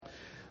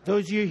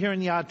Those of you here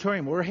in the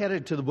auditorium, we're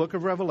headed to the book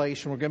of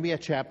Revelation. We're going to be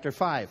at chapter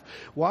 5.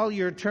 While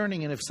you're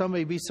turning, and if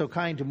somebody be so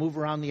kind to move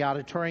around the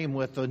auditorium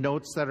with the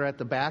notes that are at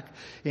the back,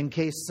 in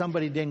case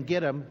somebody didn't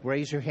get them,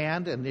 raise your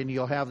hand, and then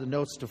you'll have the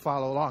notes to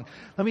follow along.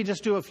 Let me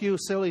just do a few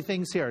silly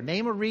things here.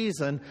 Name a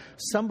reason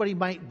somebody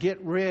might get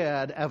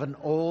rid of an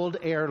old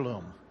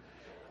heirloom.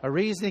 A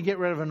reason to get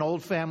rid of an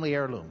old family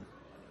heirloom.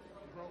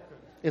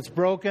 It's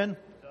broken.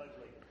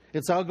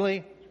 It's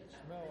ugly.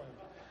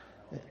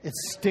 It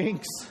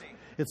stinks.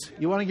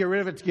 You want to get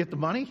rid of it to get the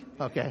money?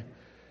 Okay.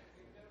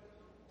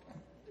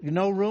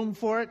 No room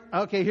for it?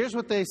 Okay, here's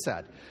what they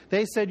said.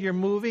 They said you're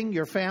moving,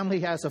 your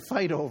family has a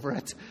fight over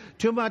it.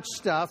 Too much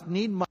stuff,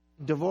 need money,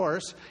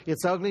 divorce,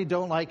 it's ugly,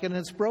 don't like it, and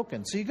it's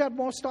broken. So you got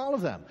most all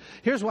of them.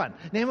 Here's one.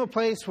 Name a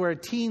place where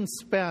teens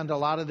spend a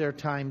lot of their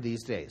time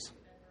these days.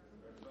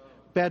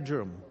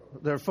 Bedroom,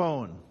 their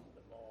phone,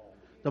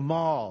 the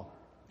mall,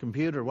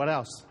 computer, what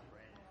else?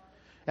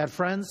 At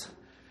friends?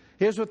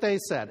 Here's what they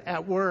said.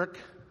 At work,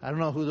 I don't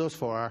know who those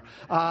four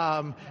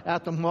are.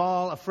 At the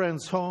mall, a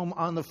friend's home,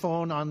 on the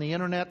phone, on the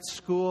internet,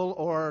 school,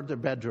 or the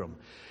bedroom.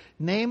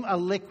 Name a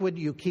liquid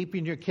you keep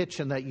in your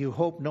kitchen that you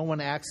hope no one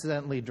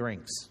accidentally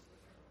drinks.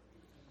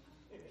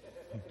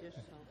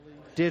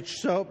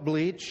 Dish soap,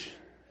 bleach,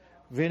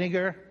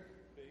 vinegar,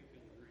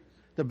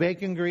 the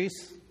bacon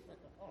grease.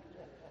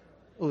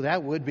 Oh,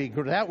 that would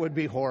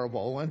be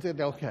horrible, wouldn't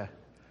it? Okay,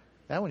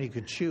 that one you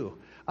could chew.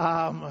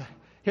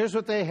 Here's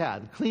what they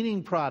had.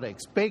 Cleaning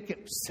products,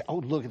 bacon. Oh,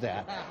 look at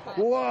that.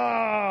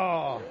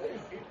 Whoa.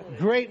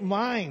 Great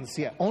minds.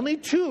 Yeah, only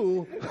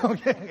two.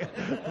 Okay.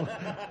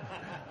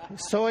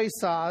 Soy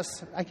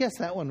sauce. I guess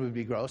that one would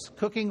be gross.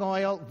 Cooking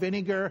oil,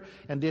 vinegar,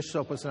 and dish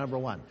soap was number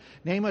one.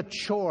 Name a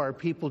chore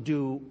people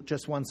do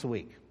just once a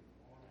week.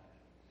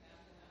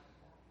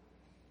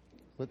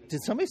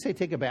 Did somebody say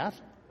take a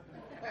bath?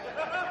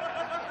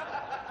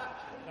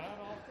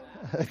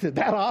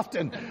 That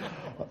often.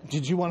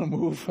 Did you want to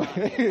move?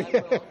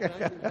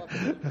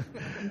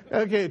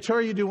 Okay,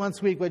 chore you do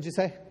once a week. What'd you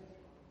say?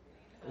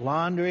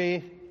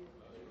 Laundry.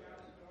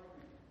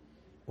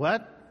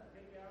 What?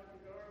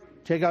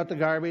 Take out the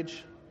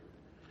garbage.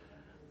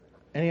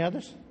 Any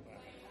others?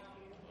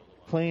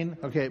 Clean.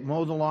 Okay,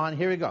 mow the lawn.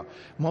 Here we go.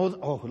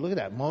 Look at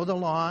that. Mow the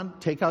lawn,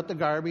 take out the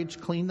garbage,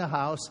 clean the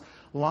house,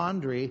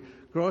 laundry,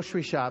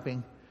 grocery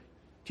shopping.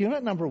 Do you know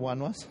what number one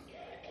was?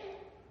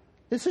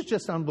 This is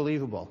just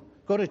unbelievable.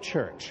 Go to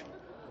church.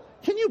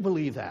 Can you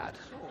believe that?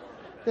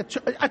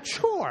 A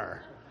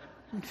chore.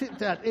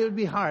 That it would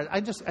be hard. I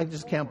just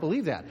can't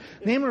believe that.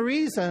 Name a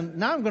reason.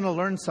 Now I'm going to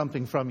learn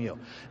something from you.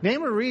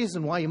 Name a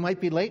reason why you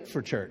might be late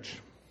for church.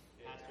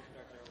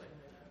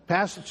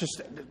 Pastor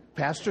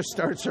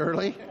starts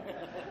early.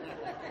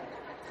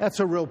 That's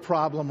a real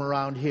problem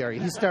around here.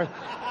 He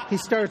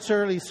starts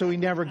early, so he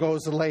never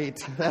goes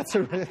late. That's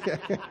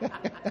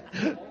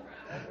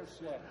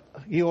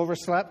You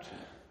overslept?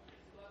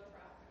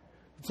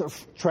 So,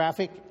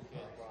 traffic?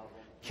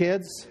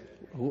 Kids?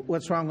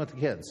 What's wrong with the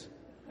kids?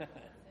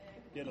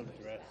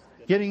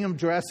 Getting them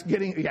dressed.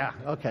 Yeah,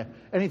 okay.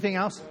 Anything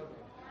else?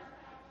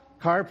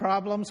 Car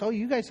problems? Oh,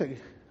 you guys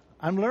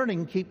I'm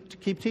learning.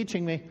 Keep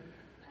teaching me.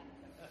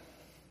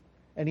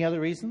 Any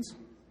other reasons?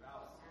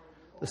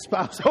 The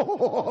spouse.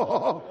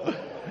 Oh,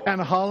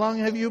 and how long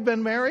have you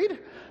been married?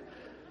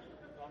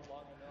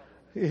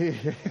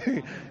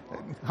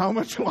 How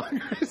much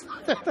longer is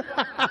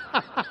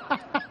that?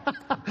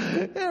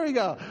 There we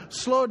go.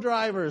 Slow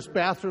drivers.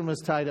 Bathroom is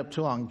tied up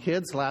too long.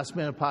 Kids, last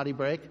minute potty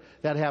break.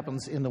 That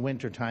happens in the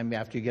wintertime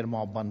after you get them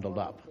all bundled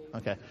up.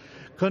 Okay.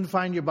 Couldn't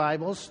find your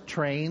Bibles.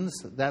 Trains.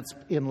 That's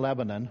in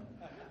Lebanon.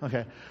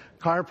 Okay.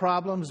 Car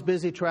problems,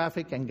 busy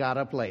traffic, and got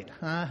up late.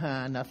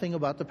 Nothing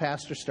about the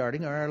pastor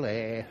starting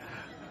early.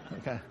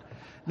 Okay.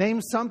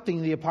 Name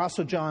something the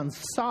Apostle John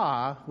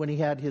saw when he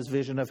had his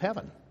vision of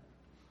heaven.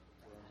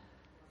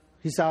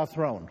 He saw a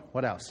throne.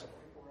 What else?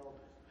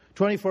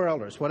 24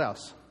 elders. What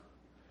else?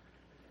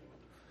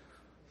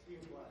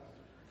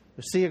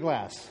 The sea of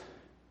glass.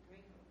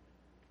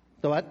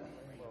 The what?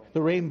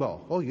 The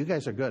rainbow. Oh, you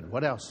guys are good.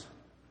 What else?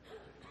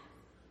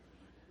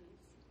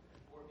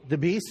 The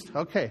beast?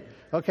 Okay.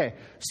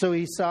 So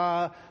he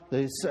saw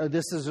this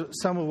is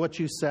some of what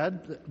you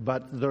said,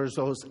 but there's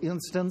those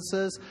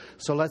instances.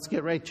 So let's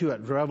get right to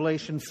it.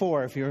 Revelation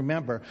 4, if you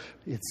remember.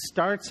 It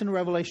starts in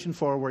Revelation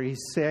 4 where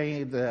he's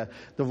saying, the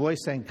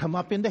voice saying, come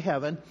up into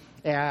heaven,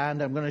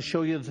 and I'm going to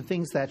show you the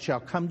things that shall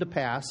come to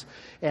pass.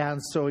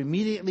 And so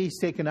immediately he's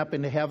taken up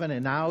into heaven,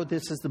 and now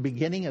this is the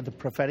beginning of the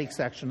prophetic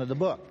section of the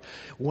book.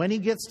 When he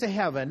gets to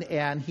heaven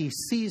and he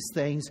sees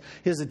things,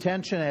 his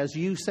attention, as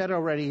you said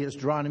already, is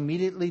drawn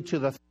immediately to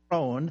the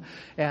throne,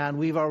 and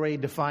we've already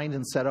defined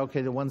and said,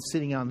 okay, the one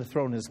sitting on the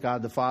throne is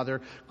God the Father.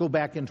 Go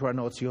back into our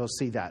notes, you'll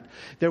see that.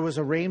 There was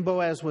a rainbow,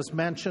 as was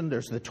mentioned.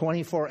 There's the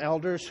 24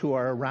 elders who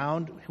are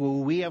around,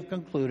 who we have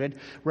concluded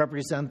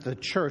represent the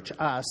church,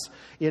 us,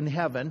 in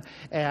heaven.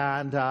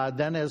 And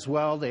then as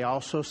well, they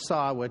also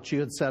saw what you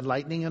had said,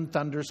 lightning and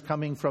thunders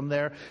coming from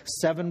there,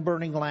 7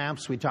 burning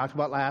lamps, we talked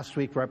about last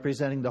week,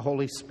 representing the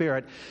Holy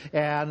Spirit,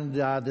 and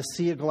the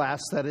sea of glass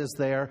that is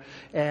there,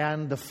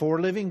 and the 4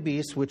 living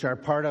beasts, which are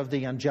part of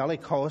the angelic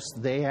host.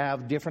 They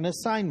have different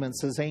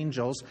assignments as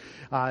angels,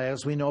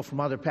 as we know from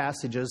other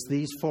passages.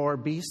 These 4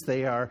 beasts,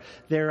 they're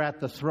at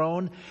the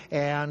throne,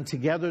 and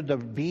together the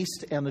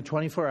beast and the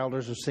 24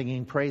 elders are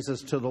singing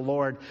praises to the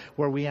Lord,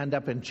 where we end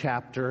up in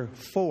chapter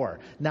 4.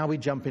 Now we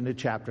jump into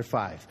chapter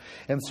 5.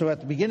 And so at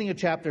the beginning of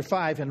chapter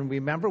 5, and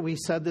remember we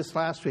said this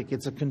last week,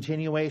 it's a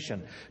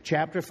continuation.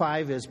 Chapter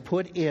 5 is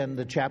put in,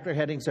 the chapter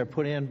headings are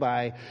put in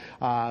by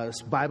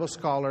Bible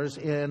scholars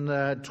in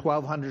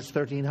 1200s,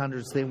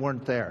 1300s. They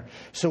weren't there.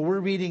 So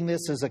we're reading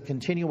this as a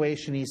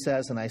continuation. He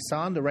says, "And I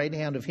saw on the right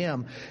hand of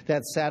him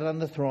that sat on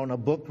the throne a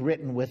book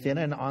written within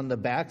and on the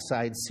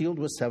backside, sealed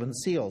with 7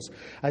 seals.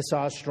 I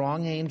saw a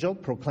strong angel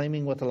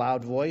proclaiming with a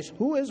loud voice,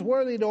 'Who is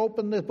worthy to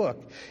open the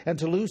book and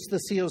to loose the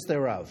seals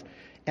thereof?'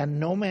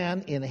 And no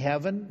man in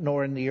heaven,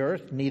 nor in the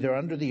earth, neither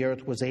under the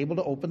earth, was able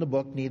to open the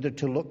book, neither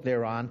to look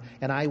thereon.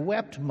 And I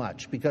wept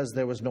much, because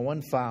there was no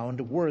one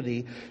found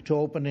worthy to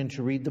open and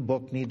to read the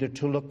book, neither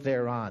to look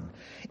thereon.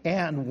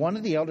 And one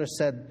of the elders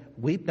said,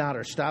 'Weep not,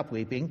 or stop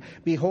weeping.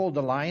 Behold,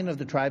 the Lion of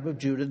the tribe of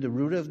Judah, the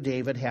root of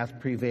David, hath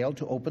prevailed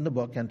to open the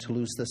book and to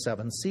loose the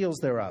 7 seals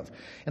thereof.'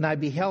 And I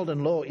beheld,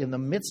 and lo, in the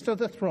midst of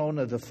the throne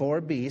of the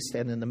 4 beasts,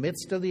 and in the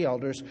midst of the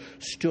elders,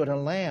 stood a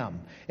lamb,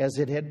 as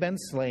it had been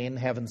slain,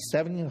 having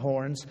 7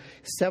 horns,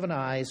 7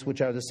 eyes,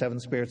 which are the 7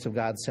 spirits of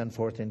God sent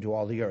forth into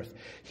all the earth.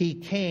 He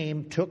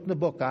came, took the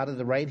book out of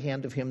the right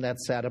hand of him that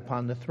sat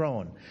upon the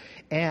throne.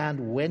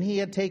 And when he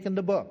had taken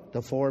the book,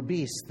 the 4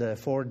 beasts, the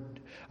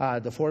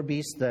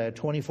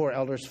 24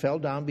 elders fell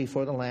down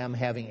before the Lamb,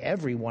 having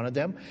every one of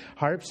them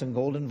harps and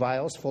golden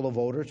vials full of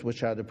odors,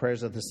 which are the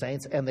prayers of the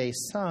saints. And they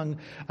sung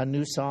a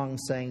new song,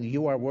 saying,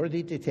 'You are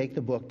worthy to take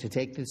the book, to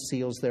take the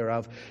seals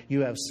thereof.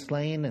 You have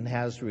slain and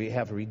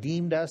have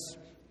redeemed us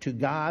to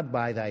God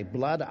by thy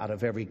blood out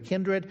of every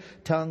kindred,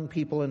 tongue,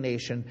 people, and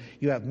nation.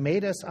 You have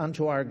made us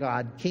unto our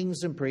God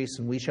kings and priests,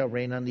 and we shall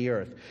reign on the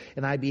earth.'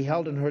 And I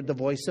beheld and heard the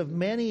voice of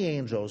many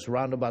angels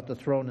round about the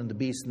throne and the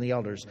beasts and the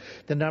elders.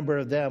 The number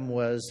of them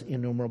was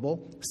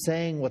innumerable,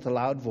 saying with a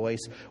loud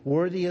voice,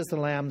 'Worthy is the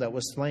Lamb that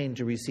was slain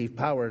to receive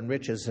power and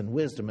riches and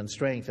wisdom and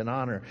strength and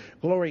honor,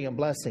 glory and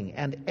blessing.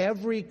 And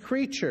every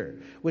creature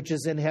which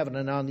is in heaven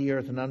and on the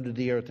earth and under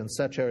the earth, and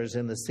such as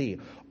in the sea,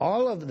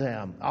 all of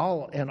them,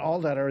 all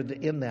that are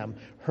in them,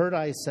 heard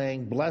I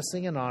saying,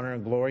 Blessing and honor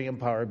and glory and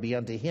power be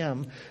unto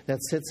him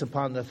that sits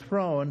upon the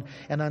throne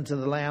and unto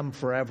the Lamb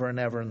forever and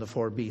ever.' And the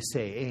 4 beasts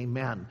say,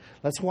 Amen."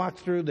 Let's walk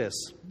through this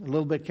a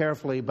little bit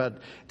carefully, but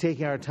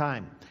taking our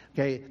time.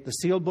 Okay, the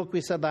sealed book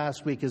we said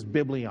last week is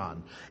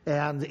Biblion.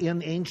 And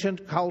in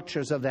ancient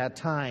cultures of that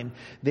time,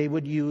 they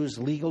would use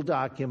legal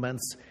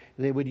documents.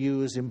 They would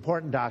use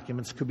important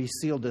documents, could be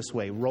sealed this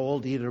way,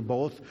 rolled either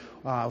both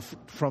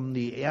from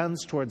the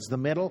ends towards the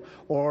middle,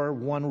 or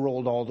one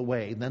rolled all the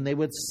way. Then they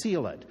would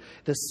seal it.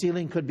 The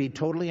sealing could be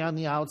totally on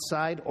the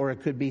outside, or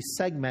it could be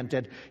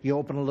segmented. You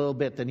open a little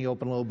bit, then you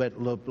open a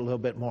little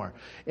bit more.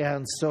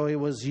 And so it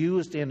was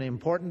used in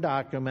important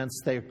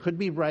documents. There could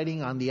be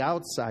writing on the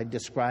outside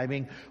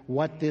describing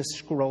what this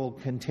scroll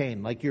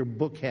contained, like your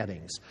book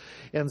headings.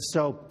 And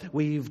so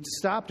we've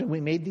stopped and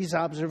we made these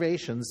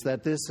observations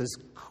that this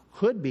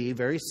could be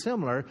very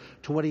similar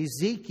to what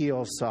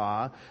Ezekiel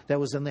saw that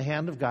was in the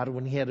hand of God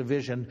when he had a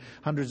vision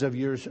hundreds of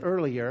years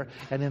earlier.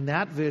 And in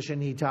that vision,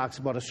 he talks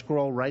about a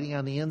scroll writing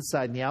on the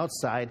inside and the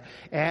outside,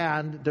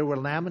 and there were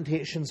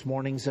lamentations,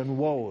 mournings, and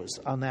woes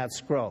on that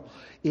scroll.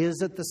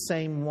 Is it the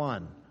same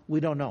one?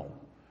 We don't know.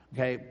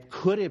 Okay,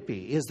 could it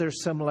be? Is there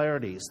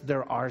similarities?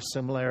 There are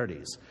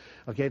similarities.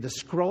 Okay, the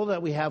scroll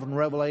that we have in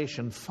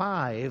Revelation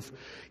 5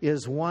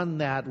 is one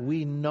that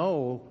we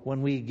know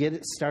when we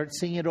start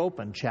seeing it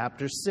open.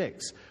 Chapter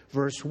 6,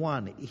 verse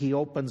 1, he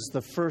opens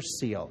the first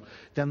seal,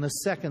 then the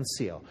second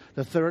seal,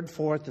 the third,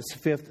 fourth, the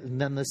fifth, and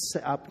then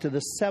up to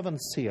the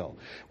 7th seal.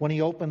 When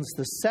he opens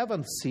the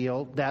 7th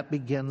seal, that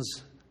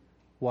begins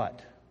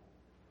what?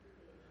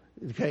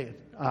 Okay,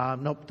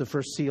 nope, the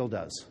first seal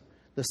does.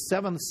 The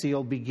 7th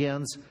seal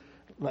begins.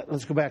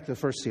 Let's go back to the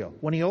first seal.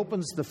 When he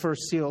opens the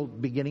first seal,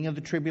 beginning of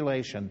the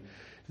tribulation,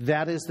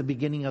 that is the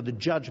beginning of the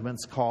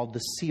judgments called the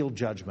seal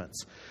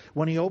judgments.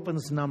 When he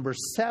opens number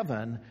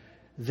 7,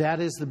 that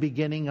is the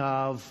beginning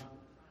of,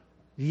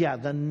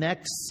 the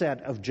next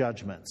set of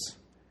judgments.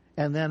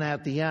 And then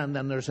at the end,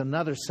 then there's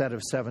another set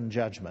of 7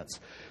 judgments.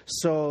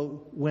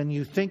 So when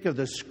you think of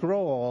the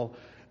scroll,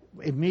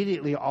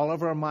 immediately all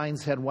of our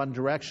minds had one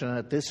direction,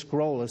 that this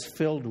scroll is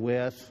filled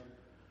with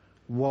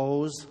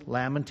woes,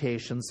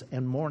 lamentations,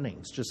 and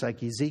mournings, just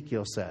like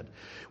Ezekiel said.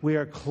 We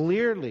are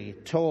clearly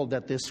told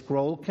that this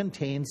scroll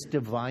contains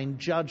divine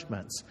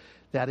judgments.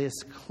 That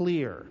is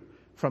clear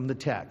from the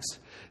text,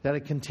 that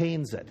it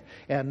contains it.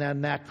 And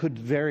then that could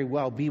very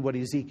well be what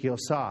Ezekiel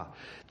saw.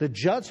 The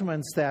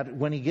judgments that,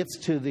 when he gets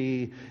to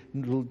the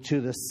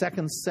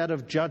second set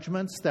of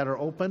judgments that are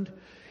opened,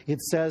 it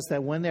says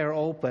that when they're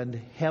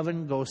opened,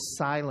 heaven goes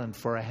silent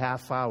for a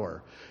half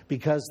hour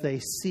because they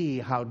see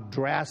how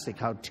drastic,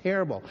 how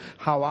terrible,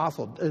 how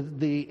awful.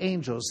 The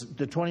angels,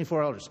 the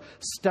 24 elders,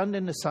 stunned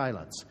into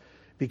silence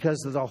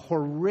because of the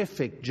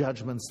horrific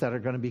judgments that are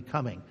going to be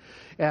coming.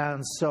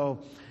 And so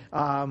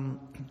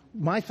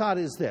my thought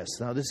is this.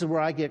 Now, this is where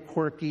I get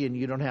quirky, and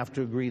you don't have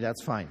to agree.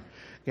 That's fine.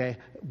 Okay?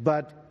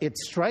 But it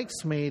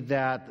strikes me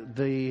that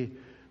the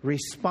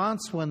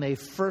response when they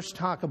first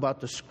talk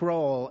about the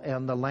scroll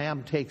and the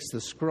Lamb takes the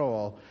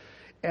scroll,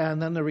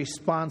 and then the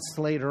response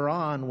later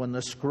on when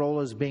the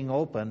scroll is being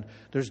opened,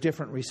 there's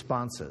different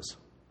responses.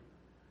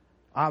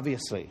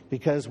 Obviously,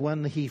 because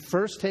when he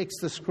first takes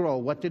the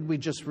scroll, what did we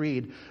just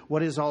read?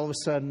 What is all of a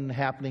sudden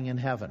happening in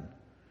heaven?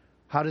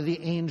 How do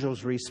the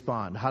angels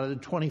respond? How do the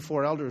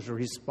 24 elders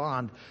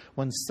respond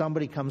when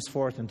somebody comes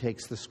forth and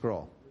takes the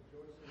scroll?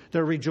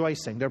 They're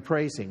rejoicing, they're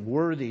praising,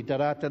 worthy,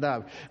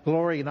 da-da-da-da,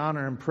 glory and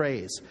honor and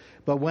praise.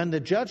 But when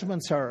the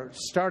judgments are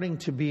starting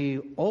to be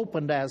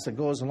opened as it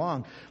goes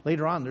along,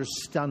 later on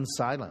there's stunned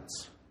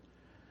silence.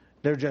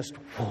 They're just,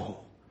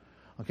 whoa.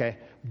 Okay,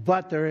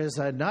 but there is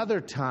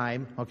another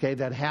time, okay,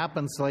 that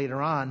happens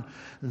later on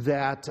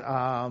that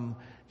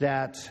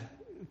that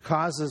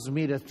causes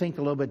me to think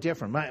a little bit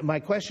different. My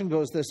question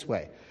goes this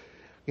way,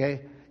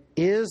 okay?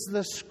 Is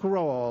the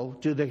scroll,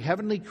 do the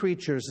heavenly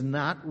creatures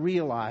not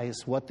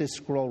realize what this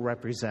scroll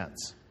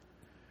represents?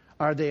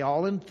 Are they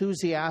all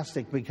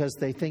enthusiastic because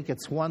they think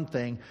it's one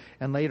thing,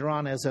 and later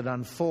on as it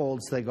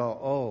unfolds, they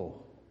go,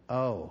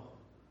 oh.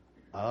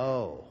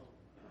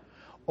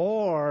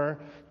 Or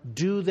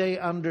do they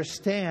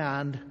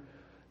understand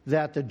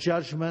that the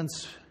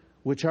judgments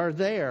which are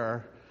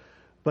there,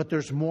 but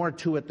there's more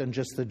to it than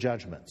just the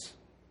judgments,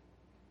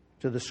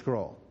 to the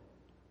scroll?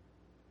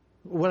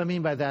 What I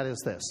mean by that is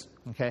this,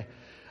 okay?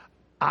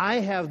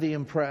 I have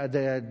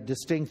the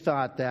distinct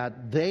thought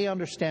that they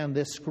understand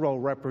this scroll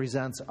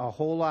represents a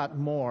whole lot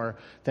more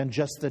than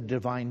just the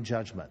divine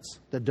judgments.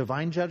 The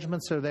divine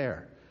judgments are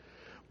there.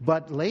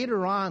 But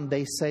later on,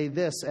 they say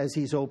this as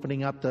he's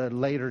opening up the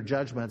later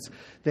judgments.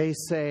 They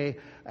say,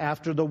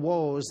 after the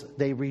woes,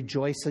 they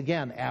rejoice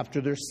again, after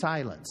their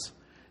silence.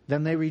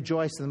 Then they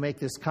rejoice and make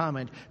this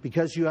comment,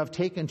 because you have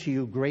taken to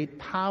you great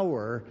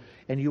power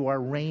and you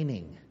are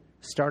reigning,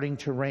 starting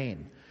to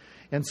reign.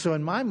 And so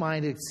in my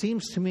mind, it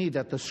seems to me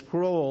that the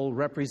scroll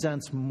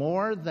represents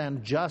more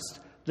than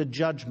just the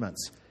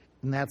judgments,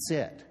 and that's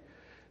it.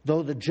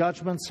 Though the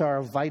judgments are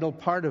a vital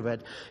part of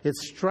it, it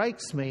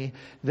strikes me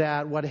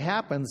that what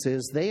happens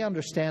is they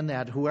understand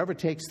that whoever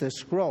takes this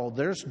scroll,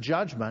 there's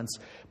judgments,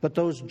 but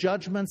those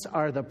judgments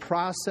are the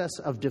process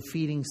of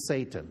defeating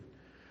Satan,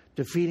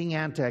 defeating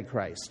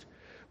Antichrist,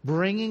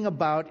 bringing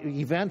about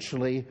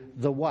eventually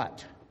the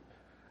what?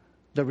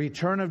 The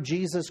return of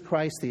Jesus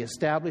Christ, the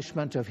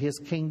establishment of his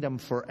kingdom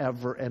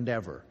forever and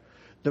ever.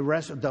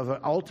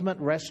 The ultimate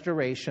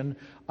restoration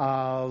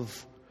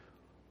of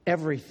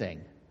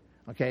everything.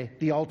 Okay,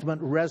 the ultimate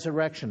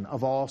resurrection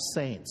of all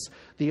saints,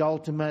 the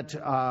ultimate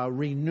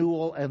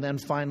renewal, and then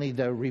finally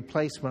the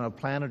replacement of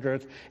planet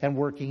Earth and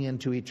working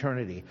into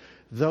eternity.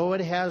 Though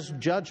it has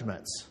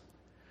judgments,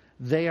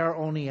 they are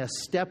only a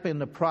step in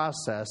the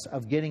process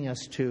of getting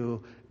us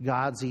to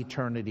God's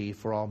eternity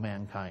for all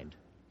mankind.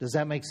 Does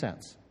that make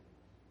sense?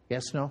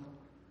 Yes, no?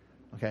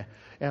 Okay.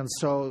 And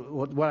so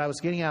what I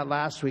was getting at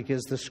last week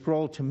is the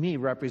scroll to me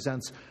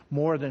represents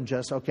more than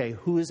just, okay,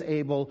 who is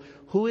able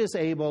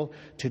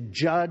to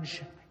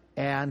judge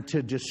and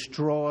to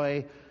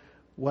destroy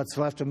what's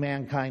left of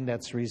mankind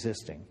that's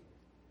resisting.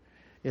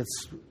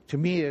 To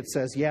me, it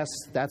says, yes,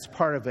 that's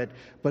part of it,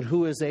 but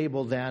who is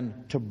able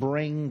then to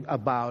bring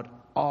about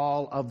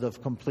all of the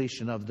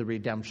completion of the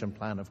redemption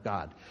plan of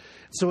God?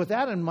 So with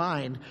that in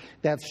mind,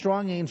 that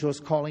strong angel is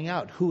calling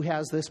out, who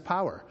has this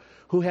power?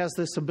 Who has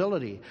this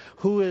ability?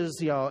 Who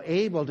is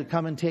able to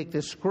come and take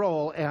this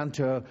scroll and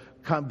to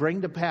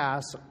bring to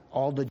pass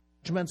all the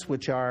judgments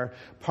which are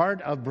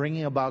part of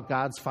bringing about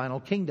God's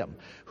final kingdom?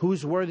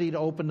 Who's worthy to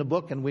open the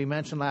book? And we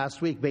mentioned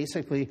last week,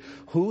 basically,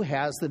 who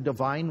has the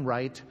divine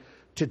right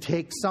to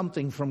take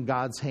something from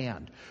God's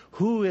hand?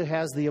 Who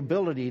has the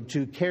ability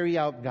to carry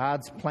out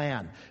God's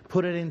plan,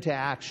 put it into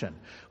action?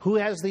 Who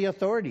has the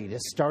authority to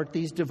start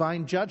these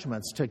divine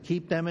judgments, to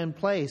keep them in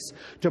place,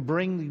 to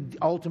bring the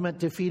ultimate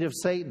defeat of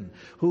Satan?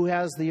 Who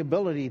has the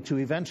ability to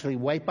eventually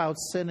wipe out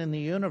sin in the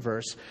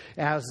universe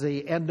as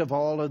the end of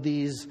all of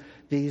these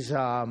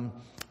 3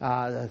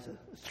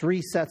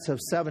 sets of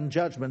 7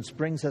 judgments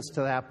brings us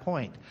to that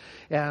point?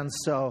 And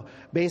so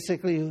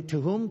basically,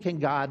 to whom can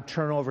God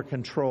turn over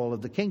control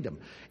of the kingdom?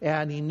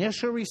 And the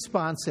initial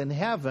response in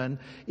heaven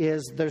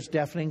is there's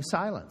deafening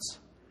silence.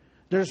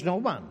 There's no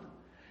one.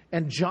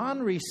 And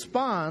John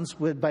responds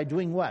by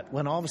doing what?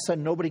 When all of a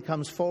sudden nobody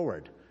comes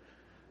forward.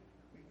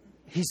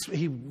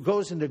 He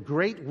goes into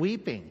great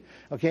weeping.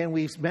 Okay, and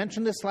we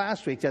mentioned this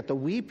last week, that the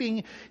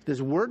weeping, this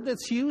word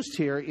that's used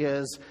here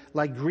is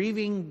like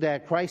grieving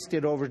that Christ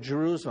did over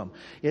Jerusalem.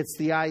 It's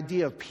the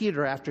idea of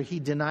Peter after he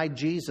denied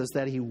Jesus,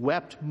 that he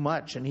wept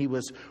much and he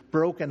was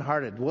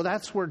brokenhearted. Well,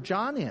 that's where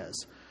John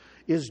is.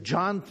 Is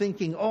John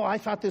thinking, oh, I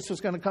thought this was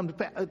going to come to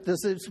pass?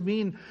 Does this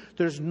mean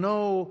there's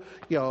no,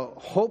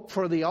 hope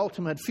for the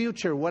ultimate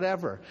future,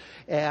 whatever?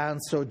 And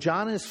so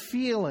John is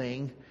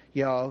feeling,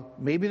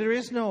 maybe there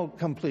is no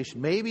completion.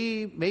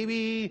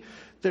 Maybe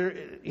there,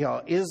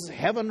 is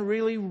heaven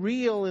really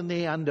real in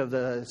the end of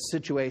the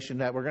situation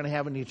that we're going to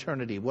have in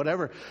eternity?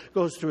 Whatever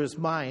goes through his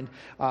mind,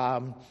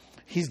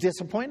 he's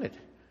disappointed.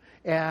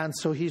 And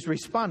so he's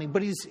responding,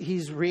 but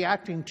he's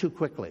reacting too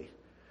quickly.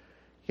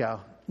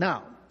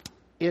 Now,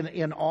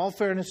 in all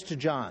fairness to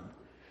John,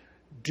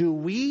 do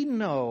we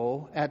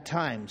know at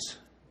times,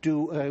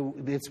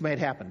 this might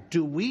happen,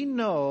 do we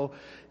know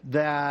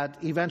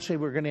that eventually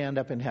we're going to end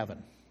up in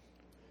heaven?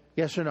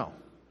 Yes or no?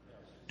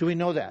 Do we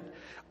know that?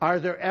 Are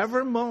there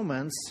ever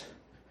moments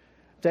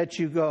that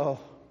you go,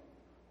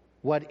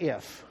 what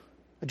if?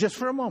 Just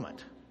for a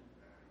moment.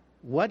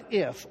 What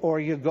if? Or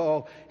you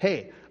go,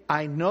 hey,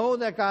 I know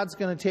that God's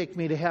going to take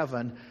me to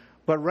heaven,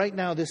 but right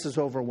now this is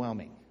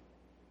overwhelming.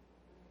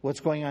 What's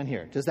going on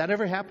here? Does that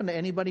ever happen to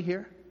anybody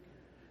here?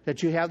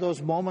 That you have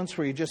those moments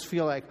where you just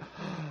feel like,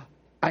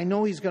 I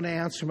know he's going to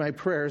answer my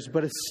prayers,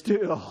 but it's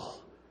still...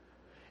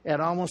 and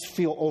almost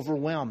feel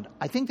overwhelmed.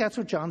 I think that's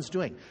what John's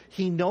doing.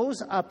 He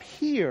knows up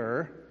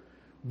here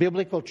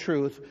biblical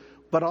truth,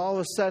 but all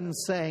of a sudden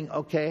saying,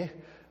 okay,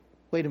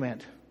 wait a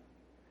minute.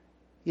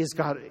 Is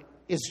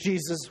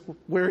Jesus,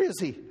 where is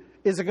he?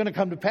 Is it going to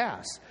come to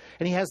pass?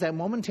 And he has that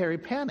momentary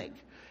panic,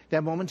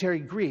 that momentary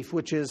grief,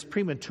 which is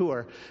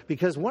premature,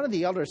 because one of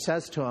the elders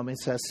says to him, he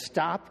says,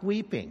 stop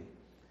weeping.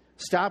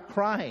 Stop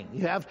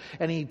crying.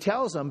 And he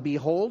tells them,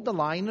 behold the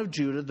Lion of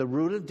Judah, the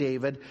Root of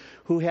David,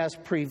 who has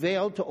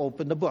prevailed to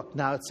open the book.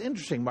 Now it's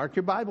interesting. Mark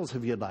your Bibles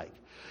if you'd like.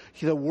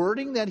 The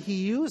wording that he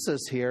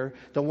uses here,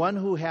 the one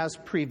who has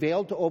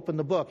prevailed to open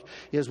the book,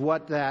 is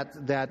what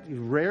that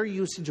rare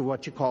usage of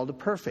what you call the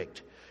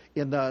perfect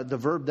in the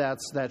verb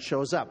that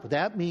shows up.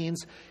 That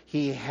means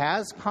he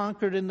has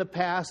conquered in the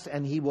past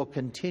and he will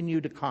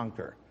continue to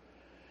conquer.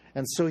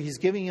 And so he's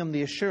giving him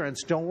the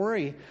assurance, don't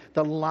worry,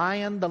 the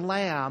lion, the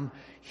lamb,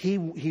 he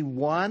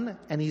won,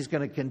 and he's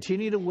going to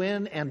continue to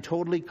win and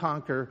totally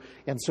conquer.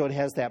 And so it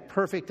has that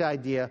perfect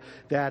idea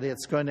that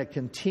it's going to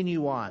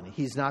continue on.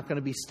 He's not going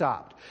to be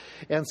stopped.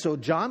 And so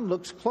John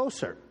looks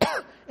closer,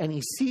 and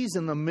he sees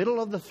in the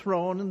middle of the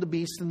throne and the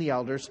beast and the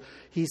elders,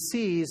 he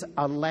sees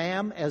a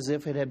lamb as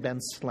if it had been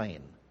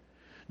slain.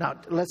 Now,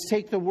 let's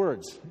take the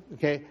words,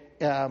 okay,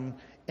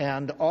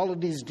 and all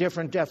of these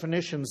different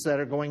definitions that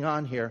are going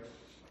on here.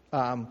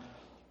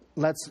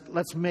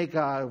 Let's make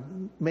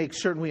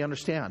certain we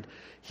understand.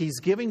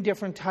 He's giving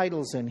different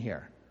titles in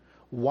here.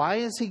 Why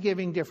is he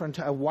giving different?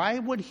 Why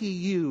would he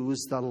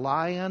use the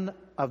Lion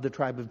of the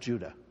tribe of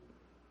Judah?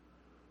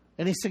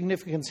 Any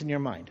significance in your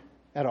mind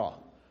at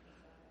all?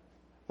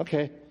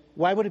 Okay.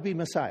 Why would it be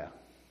Messiah?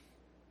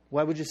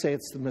 Why would you say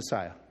it's the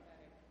Messiah?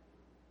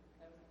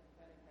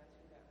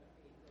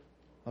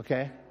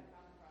 Okay.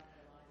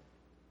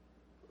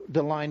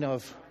 The line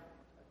of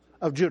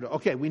Judah.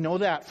 Okay, we know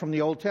that from the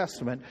Old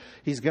Testament.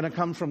 He's going to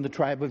come from the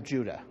tribe of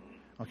Judah.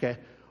 Okay,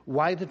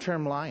 why the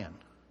term lion?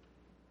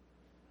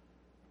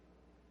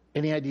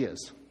 Any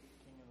ideas?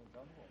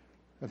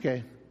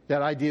 Okay,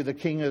 that idea, the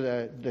king of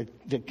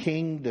the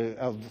king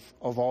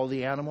of all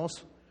the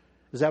animals.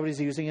 Is that what he's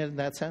using it in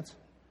that sense?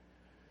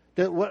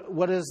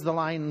 What does the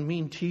lion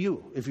mean to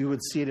you if you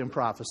would see it in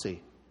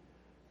prophecy?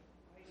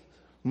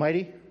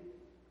 Mighty?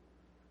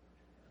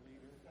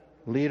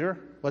 Leader?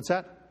 What's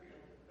that?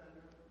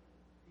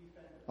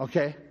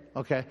 Okay.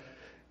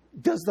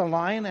 Does the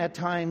lion at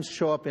times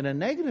show up in a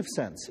negative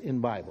sense in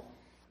Bible?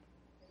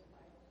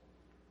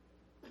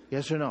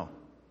 Yes or no?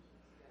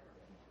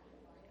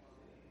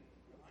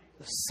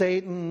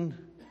 Satan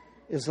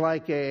is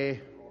like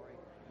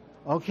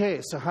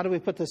okay, so how do we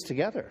put this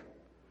together?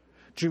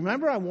 Do you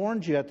remember I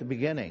warned you at the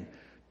beginning?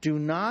 Do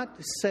not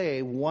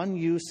say one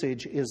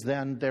usage is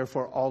then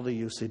therefore all the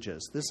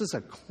usages. This is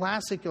a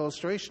classic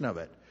illustration of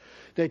it.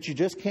 That you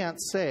just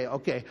can't say,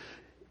 okay,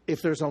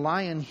 if there's a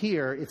lion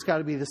here, it's got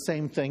to be the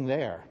same thing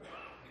there.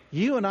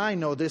 You and I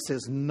know this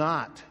is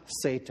not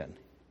Satan,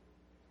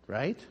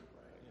 right?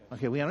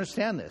 Okay, we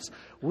understand this.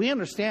 We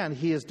understand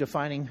he is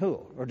defining who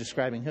or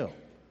describing who?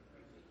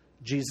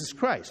 Jesus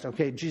Christ.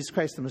 Okay, Jesus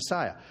Christ the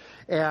Messiah.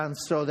 And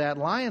so that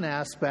lion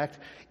aspect,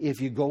 if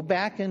you go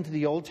back into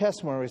the Old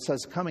Testament where it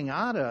says coming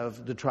out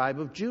of the tribe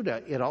of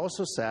Judah, it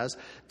also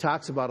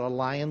talks about a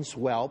lion's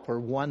whelp or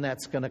one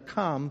that's going to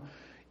come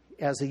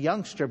as a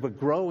youngster but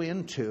grow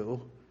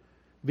into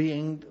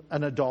being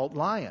an adult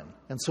lion.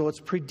 And so it's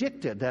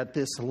predicted that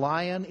this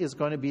lion is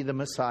going to be the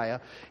Messiah.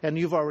 And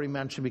you've already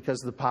mentioned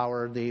because of the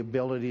power, the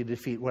ability to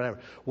defeat, whatever.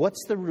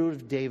 What's the root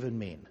of David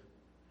mean?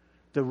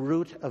 The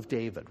root of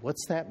David.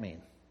 What's that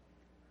mean?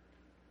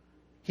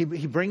 He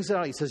brings it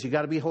out. He says, you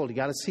got to behold, you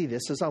got to see.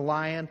 This is a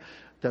lion,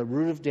 the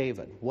root of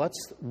David.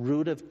 What's the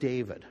root of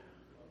David?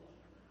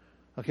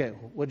 Okay,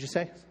 what'd you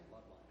say?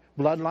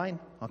 Bloodline?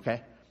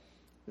 Okay.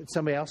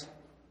 Somebody else?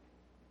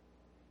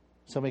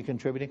 Somebody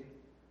contributing?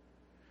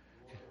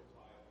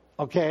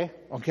 Okay.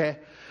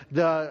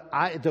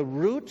 The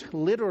root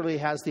literally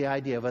has the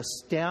idea of a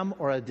stem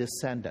or a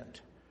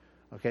descendant.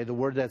 Okay, the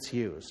word that's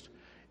used.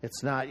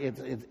 It's not.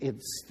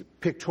 It's a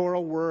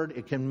pictorial word.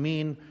 It can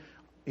mean,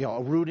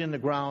 a root in the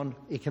ground.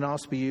 It can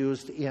also be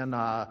used in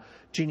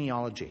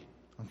genealogy.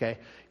 Okay,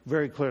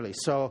 very clearly.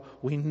 So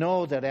we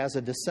know that as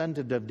a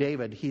descendant of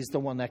David, he's the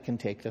one that can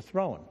take the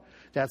throne.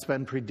 That's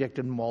been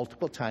predicted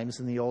multiple times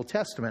in the Old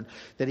Testament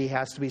that he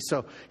has to be.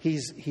 So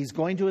he's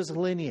going to his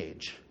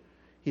lineage.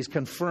 He's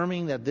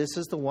confirming that this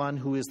is the one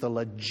who is the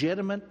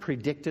legitimate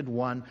predicted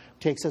one.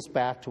 Takes us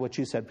back to what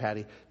you said,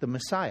 Patty, the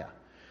Messiah.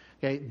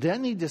 Okay.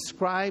 Then he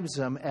describes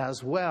him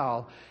as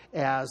well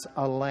as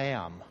a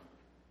lamb.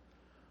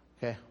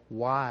 Okay.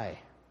 Why?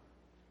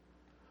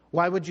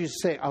 Why would you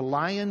say a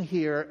lion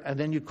here and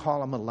then you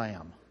call him a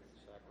lamb?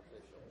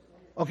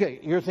 Okay,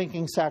 you're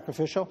thinking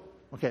sacrificial?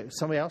 Okay,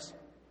 somebody else?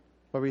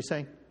 What were you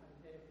saying?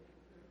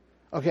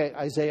 Okay,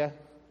 Isaiah.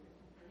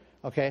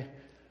 Okay.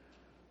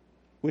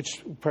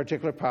 Which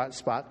particular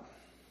spot?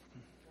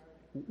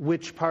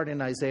 Which part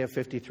in Isaiah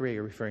 53 are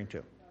you referring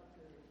to?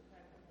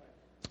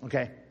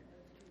 Okay.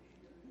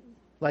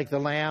 Like the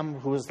lamb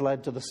who was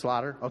led to the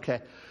slaughter? Okay.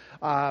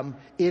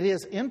 It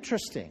is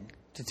interesting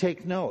to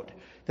take note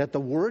that the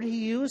word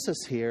he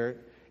uses here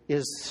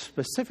is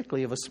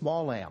specifically of a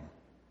small lamb.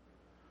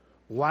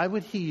 Why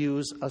would he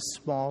use a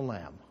small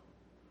lamb?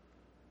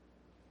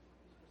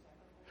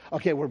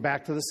 Okay, we're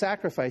back to the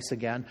sacrifice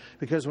again,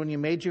 because when you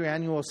made your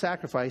annual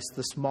sacrifice,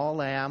 the small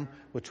lamb,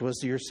 which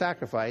was your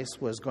sacrifice,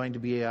 was going to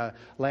be a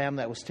lamb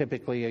that was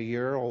typically a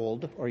year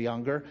old or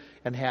younger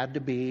and had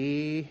to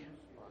be...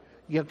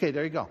 Okay,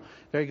 there you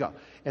go.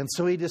 And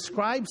so he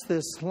describes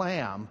this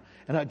lamb,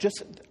 and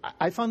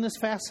I found this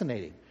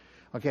fascinating.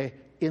 Okay,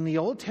 in the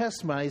Old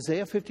Testament,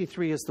 Isaiah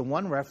 53 is the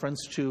one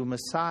reference to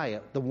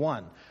Messiah,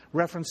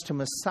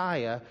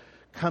 Messiah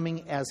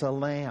coming as a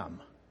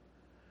lamb.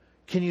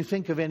 Can you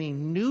think of any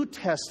New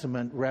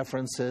Testament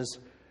references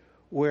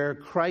where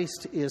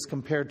Christ is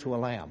compared to a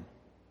lamb?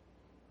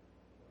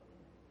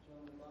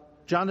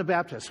 John the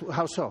Baptist.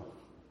 How so?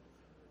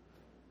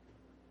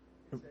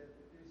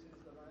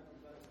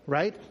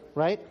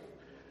 Right?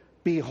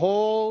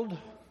 Behold,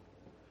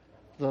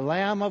 the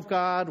Lamb of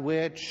God,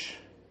 which...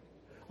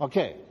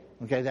 Okay,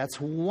 that's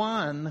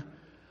one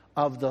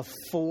of the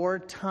 4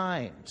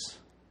 times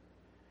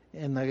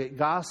in the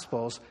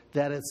Gospels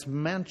that it's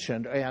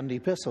mentioned, and the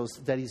epistles,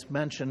 that he's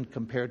mentioned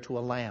compared to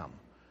a lamb.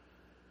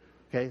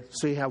 Okay,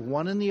 so you have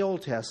 1 in the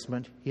Old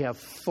Testament, you have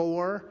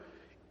 4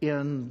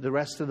 in the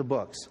rest of the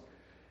books.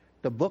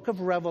 The book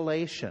of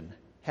Revelation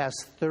has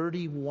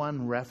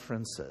 31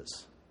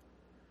 references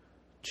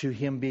to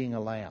him being a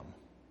lamb.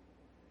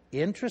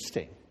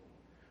 Interesting.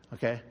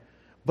 Okay,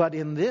 but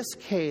in this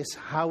case,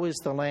 how is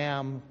the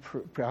lamb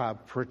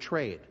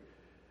portrayed?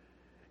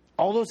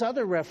 All those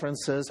other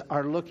references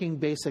are looking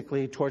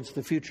basically towards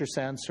the future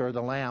sense or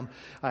the lamb,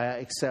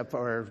 except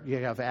for you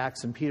have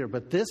Acts and Peter.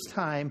 But this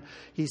time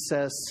he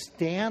says,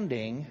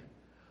 standing,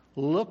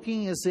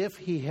 looking as if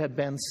he had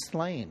been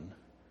slain.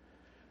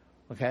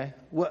 Okay?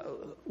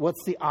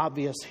 What's the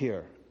obvious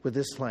here with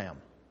this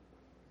lamb?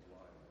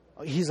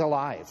 He's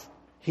alive.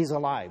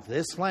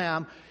 This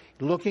lamb,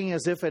 looking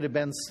as if it had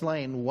been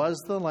slain, was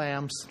the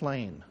lamb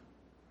slain?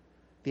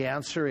 The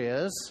answer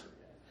is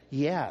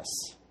yes.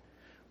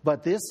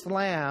 But this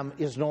lamb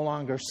is no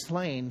longer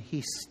slain,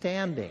 he's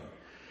standing.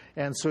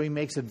 And so he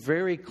makes it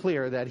very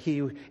clear that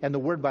and the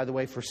word, by the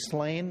way, for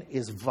slain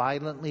is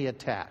violently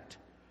attacked.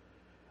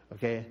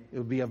 Okay? It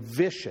would be a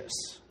vicious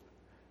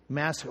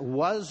massacre.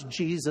 Was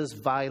Jesus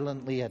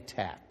violently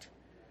attacked?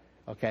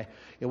 Okay?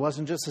 It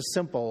wasn't just a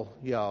simple,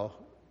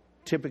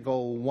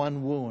 typical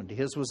one wound.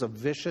 His was a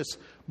vicious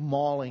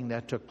mauling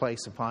that took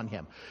place upon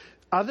him.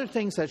 Other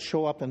things that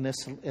show up in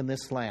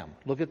this lamb.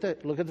 Look at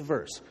the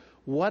verse.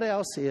 What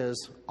else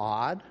is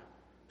odd,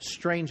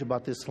 strange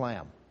about this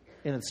lamb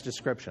in its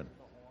description?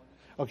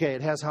 Okay,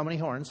 it has how many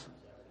horns?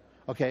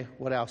 Okay,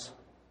 what else?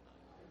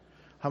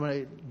 How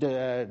many?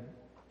 Do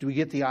we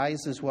get the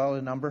eyes as well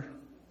in number?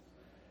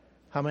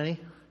 How many?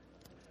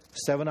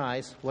 7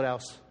 eyes. What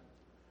else?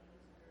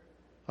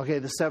 Okay,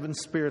 the 7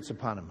 spirits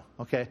upon him.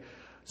 Okay,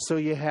 so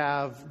you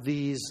have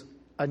these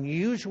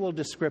unusual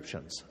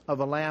descriptions of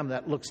a lamb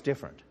that looks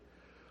different.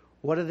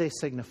 What do they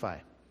signify?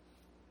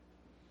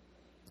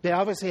 They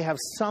obviously have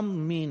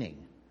some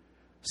meaning,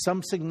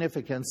 some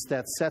significance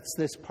that sets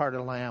this part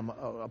of lamb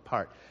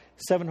apart.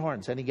 7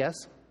 horns, any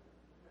guess?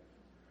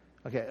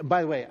 Okay,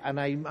 by the way, and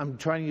I'm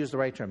trying to use the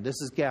right term.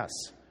 This is guess.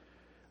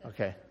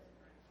 Okay,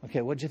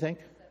 what'd you think?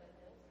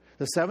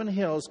 The 7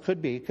 hills could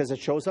be, because it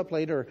shows up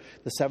later,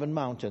 the 7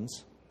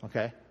 mountains.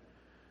 Okay.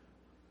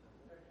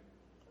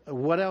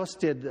 What else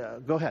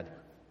go ahead.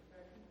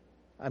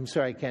 I'm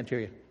sorry, I can't hear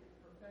you.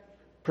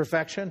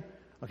 Perfection?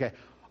 Okay.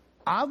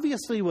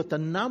 Obviously, with the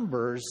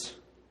numbers,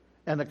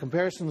 And the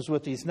comparisons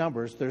with these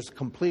numbers, there's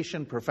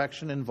completion,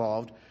 perfection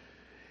involved.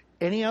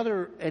 Any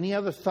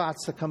other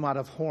thoughts that come out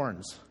of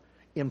horns?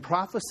 In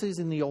prophecies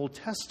in the Old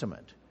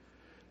Testament,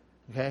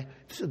 okay,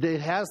 so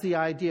it has the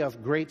idea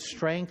of great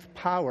strength,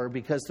 power,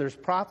 because there's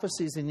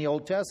prophecies in the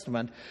Old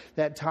Testament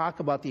that talk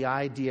about the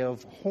idea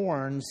of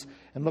horns,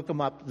 and look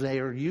them up, they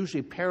are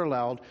usually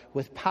paralleled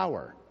with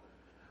power.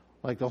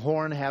 Like the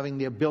horn having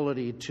the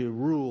ability to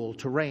rule,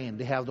 to reign,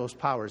 to have those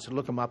powers. So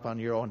look them up on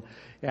your own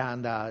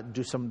and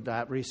do some of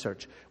that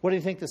research. What do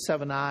you think the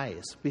 7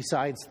 eyes,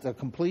 besides the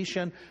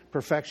completion,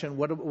 perfection,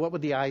 what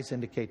would the eyes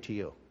indicate to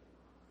you?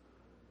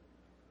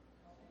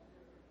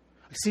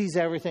 Sees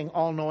everything,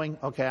 all-knowing.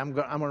 Okay, I'm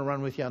going to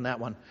run with you on that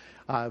one.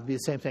 Be the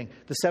same thing.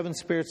 The 7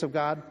 spirits of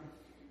God.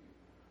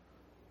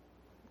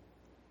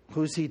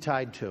 Who's he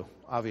tied to?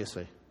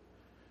 Obviously,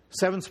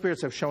 7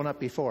 spirits have shown up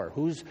before.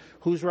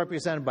 Who's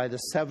represented by the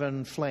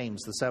 7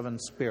 flames, the 7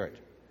 spirit?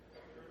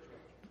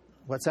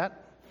 What's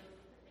that?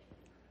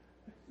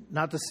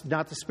 Not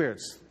the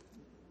spirits.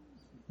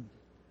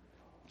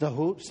 The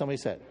who? Somebody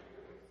said.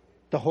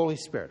 The Holy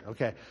Spirit,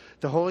 okay.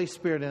 The Holy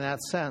Spirit in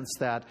that sense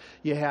that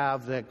you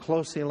have the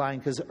closely aligned,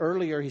 because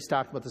earlier he's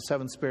talked about the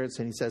 7 spirits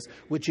and he says,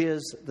 which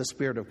is the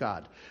Spirit of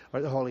God,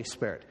 or the Holy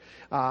Spirit.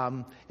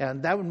 And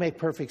that would make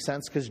perfect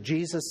sense because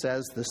Jesus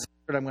says, the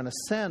Spirit I'm going to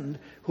send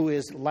who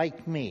is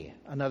like me,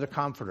 another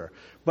comforter.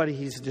 But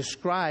he's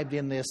described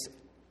in this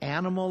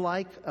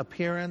animal-like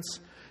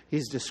appearance.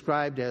 He's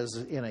described as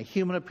in a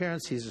human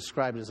appearance. He's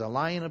described as a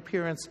lion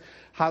appearance.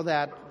 How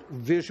that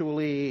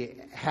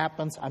visually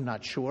happens, I'm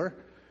not sure.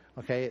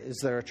 Okay, is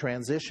there a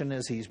transition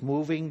as he's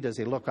moving? Does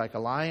he look like a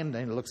lion?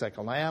 Then he looks like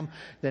a lamb.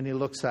 Then he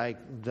looks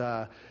like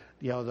the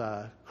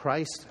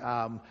Christ.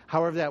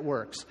 However that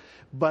works.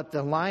 But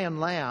the lion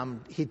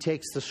lamb, he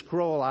takes the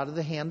scroll out of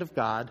the hand of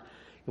God.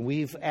 And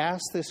we've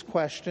asked this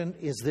question,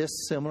 is this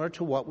similar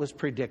to what was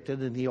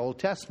predicted in the Old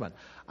Testament?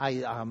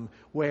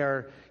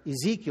 Where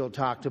Ezekiel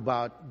talked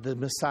about the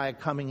Messiah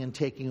coming and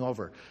taking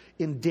over.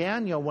 In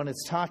Daniel, when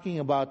it's talking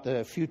about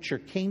the future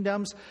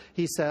kingdoms,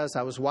 he says,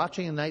 I was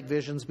watching in night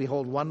visions,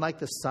 behold, one like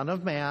the Son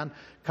of Man,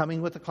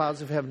 coming with the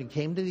clouds of heaven. He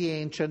came to the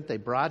Ancient, they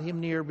brought him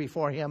near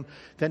before him.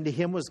 Then to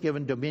him was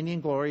given dominion,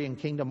 glory, and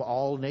kingdom.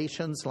 All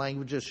nations,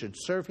 languages should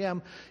serve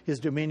him. His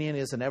dominion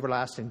is an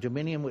everlasting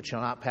dominion which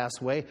shall not pass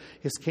away.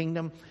 His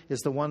kingdom is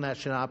the one that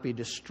shall not be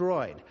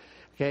destroyed.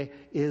 Okay,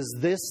 is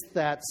this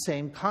that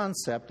same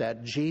concept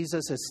that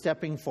Jesus is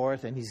stepping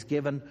forth and he's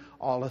given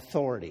all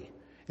authority?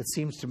 It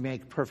seems to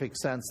make perfect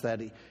sense that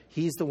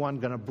he's the one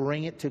going to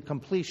bring it to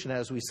completion,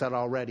 as we said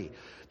already.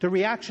 The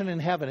reaction in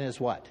heaven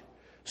is what?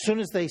 As soon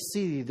as they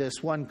see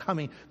this one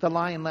coming, the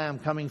lion lamb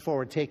coming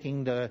forward,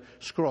 taking the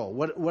scroll,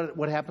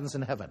 what happens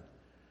in heaven?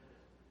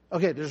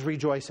 Okay, there's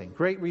rejoicing,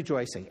 great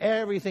rejoicing.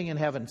 Everything in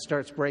heaven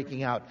starts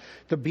breaking out.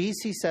 The beast,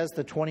 he says,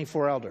 the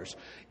 24 elders.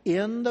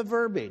 In the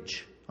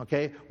verbiage,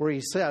 okay, where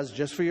he says,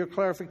 just for your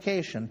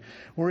clarification,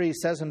 where he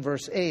says in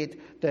verse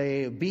 8,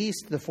 the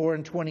beast, the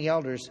 24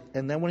 elders,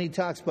 and then when he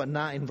talks about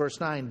in verse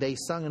 9, they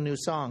sung a new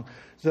song,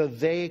 the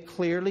they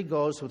clearly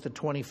goes with the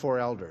 24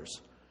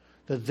 elders.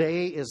 The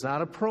they is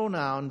not a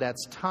pronoun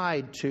that's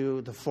tied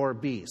to the 4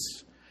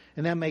 beasts.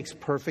 And that makes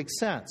perfect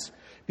sense.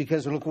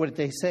 Because look what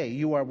they say.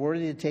 You are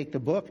worthy to take the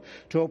book,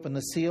 to open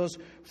the seals,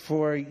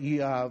 for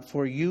you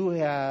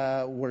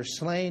were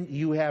slain,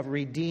 you have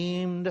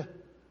redeemed...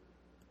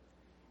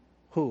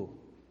 Who?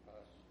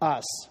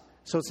 Us.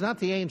 So it's not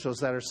the angels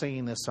that are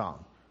singing this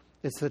song.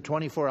 It's the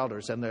 24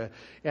 elders. And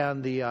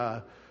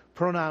the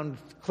pronoun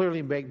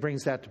clearly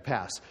brings that to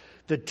pass.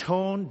 The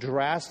tone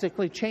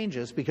drastically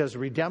changes because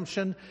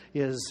redemption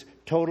is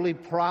totally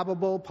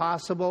probable,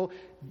 possible,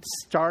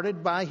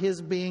 started by his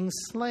being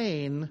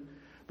slain,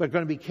 but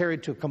going to be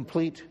carried to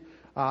complete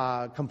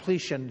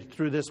completion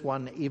through this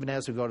one, even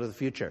as we go to the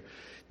future.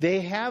 They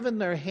have in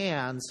their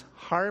hands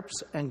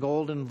harps and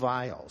golden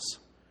vials.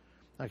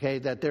 Okay,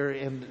 that they're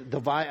in the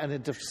vial, and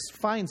it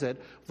defines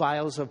it,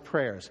 vials of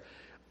prayers.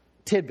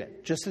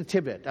 Tidbit, just a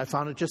tidbit. I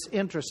found it just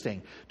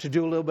interesting to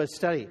do a little bit of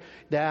study.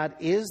 That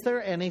is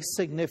there any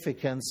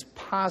significance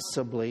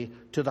possibly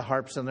to the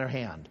harps in their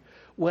hand?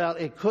 Well,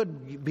 it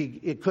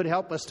could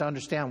help us to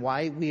understand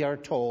why we are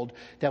told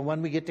that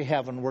when we get to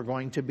heaven, we're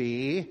going to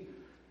be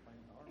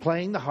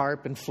playing the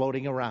harp and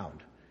floating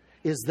around.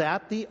 Is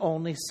that the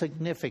only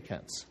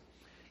significance?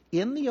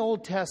 In the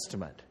Old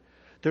Testament,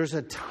 there's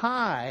a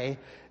tie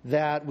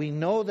that we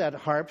know that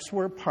harps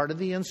were part of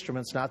the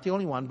instruments, not the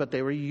only one, but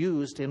they were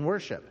used in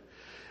worship.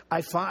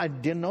 I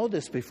didn't know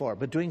this before,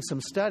 but doing some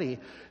study,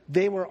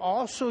 they were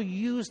also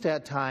used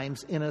at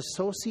times in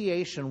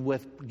association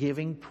with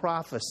giving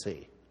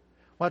prophecy.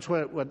 Watch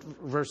what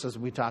verses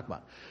we talk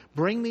about.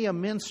 Bring me a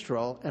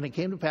minstrel, and it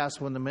came to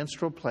pass when the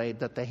minstrel played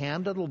that the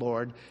hand of the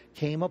Lord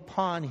came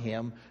upon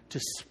him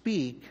to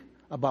speak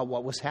about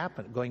what was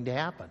going to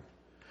happen.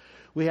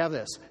 We have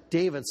this.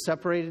 David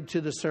separated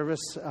to the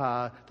service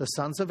the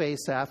sons of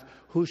Asaph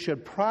who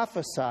should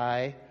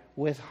prophesy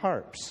with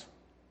harps.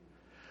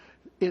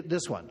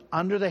 This one.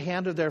 Under the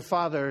hand of their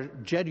father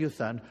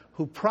Jeduthun,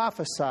 who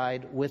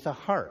prophesied with a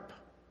harp.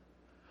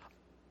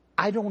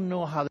 I don't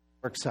know how that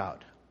works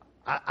out.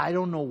 I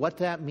don't know what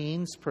that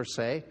means per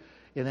se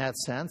in that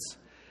sense,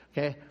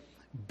 okay?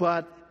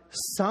 But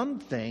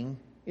something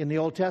in the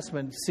Old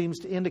Testament seems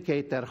to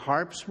indicate that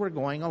harps were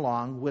going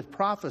along with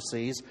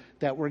prophecies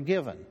that were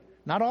given.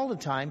 Not all the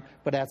time,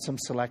 but at some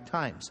select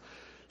times.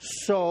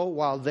 So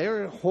while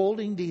they're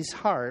holding these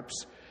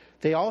harps,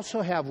 they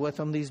also have with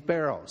them these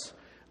barrels,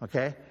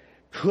 okay?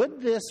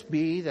 Could this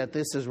be that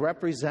this is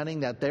representing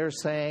that they're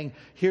saying,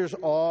 here's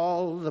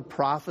all the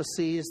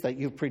prophecies that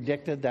you've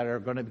predicted that are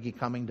going to be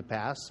coming to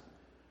pass?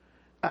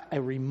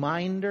 A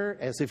reminder,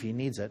 as if he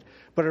needs it,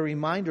 but a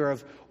reminder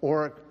of,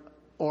 or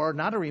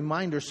not a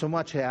reminder so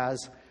much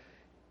as,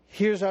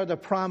 here's are the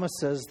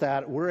promises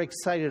that we're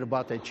excited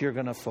about that you're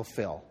going to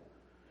fulfill.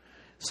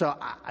 So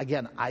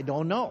again, I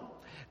don't know.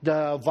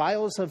 The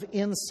vials of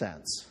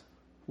incense,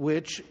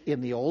 which in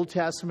the Old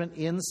Testament,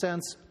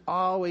 incense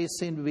always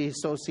seemed to be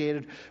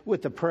associated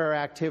with the prayer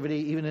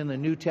activity, even in the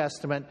New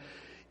Testament.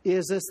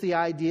 Is this the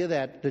idea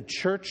that the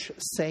church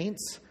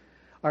saints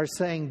are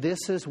saying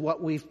this is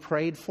what we've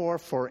prayed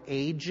for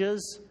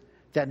ages,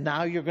 that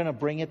now you're going to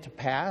bring it to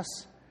pass?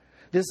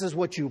 This is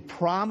what you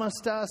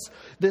promised us.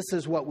 This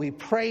is what we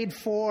prayed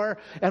for.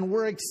 And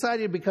we're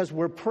excited because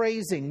we're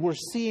praising. We're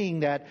seeing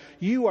that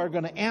you are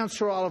going to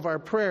answer all of our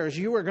prayers.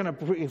 You are going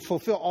to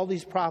fulfill all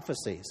these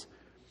prophecies.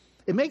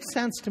 It makes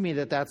sense to me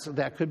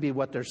that could be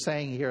what they're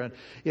saying here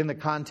in the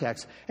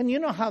context. And you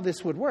know how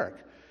this would work.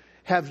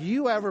 Have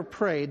you ever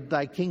prayed,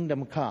 thy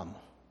kingdom come?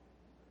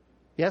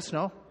 Yes,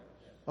 no?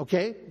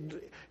 Okay.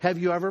 Have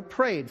you ever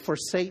prayed for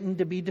Satan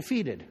to be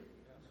defeated?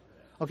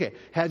 Okay.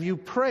 Have you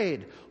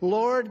prayed,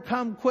 Lord,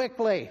 come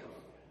quickly?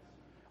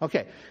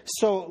 Okay.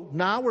 So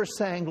now we're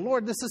saying,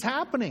 Lord, this is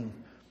happening.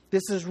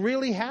 This is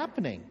really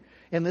happening.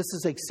 And this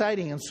is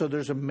exciting. And so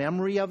there's a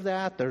memory of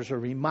that. There's a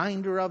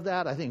reminder of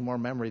that. I think more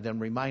memory than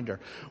reminder.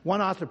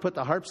 One author put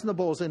the harps and the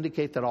bowls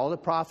indicate that all the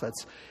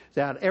prophets,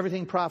 that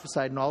everything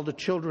prophesied and all the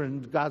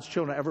children, God's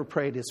children ever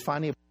prayed is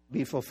finally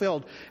be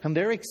fulfilled. And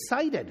they're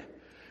excited.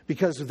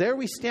 Because there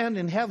we stand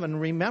in heaven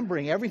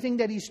remembering everything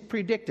that he's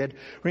predicted,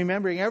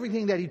 remembering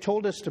everything that he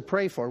told us to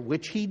pray for,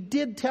 which he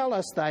did tell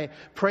us,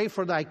 pray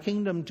for thy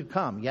kingdom to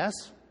come, yes?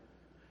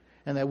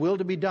 And thy will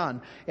to be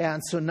done.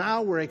 And so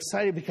now we're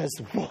excited because,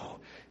 whoa,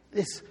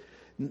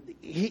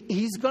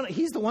 he's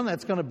the one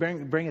that's going to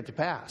bring it to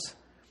pass.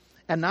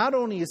 And not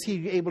only is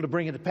he able to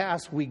bring it to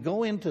pass, we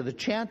go into the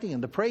chanting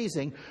and the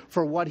praising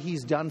for what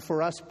he's done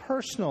for us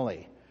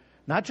personally.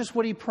 Not just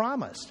what he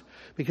promised.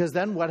 Because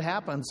then what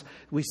happens,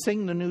 we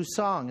sing the new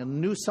song. And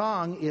the new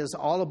song is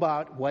all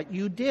about what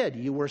you did.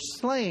 You were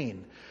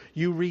slain.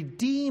 You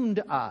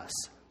redeemed us.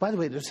 By the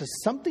way, there's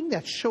something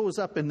that shows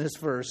up in this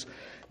verse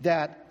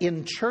that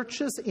in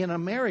churches in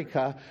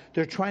America,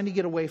 they're trying to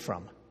get away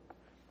from.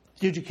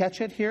 Did you catch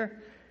it here?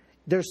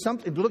 There's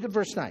something, look at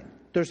verse 9.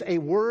 There's a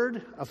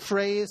word, a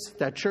phrase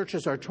that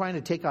churches are trying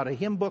to take out of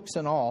hymn books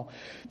and all.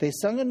 They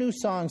sung a new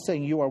song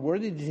saying, you are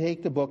worthy to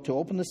take the book, to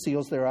open the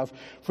seals thereof.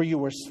 For you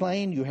were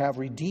slain, you have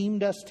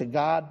redeemed us to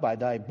God by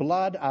thy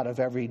blood out of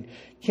every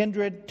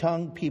kindred,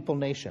 tongue, people,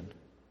 nation.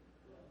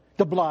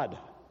 The blood,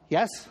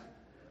 yes?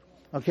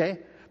 Okay?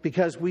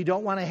 Because we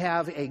don't want to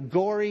have a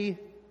gory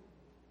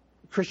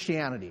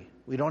Christianity.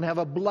 We don't have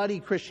a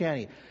bloody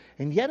Christianity.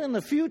 And yet in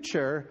the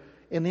future,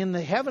 and in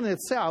the heaven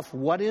itself,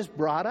 what is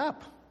brought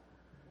up?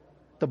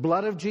 The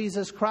blood of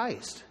Jesus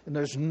Christ. And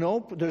there's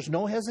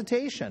no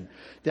hesitation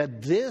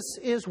that this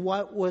is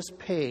what was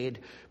paid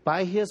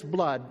by his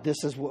blood.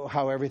 This is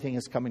how everything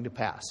is coming to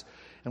pass.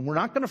 And we're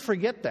not going to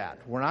forget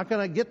that. We're not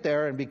going to get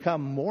there and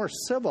become more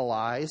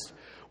civilized.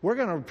 We're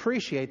going to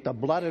appreciate the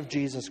blood of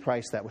Jesus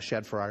Christ that was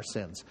shed for our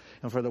sins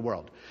and for the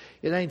world.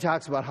 And then he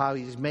talks about how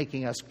he's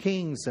making us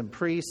kings and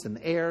priests and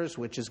heirs,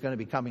 which is going to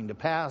be coming to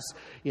pass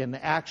in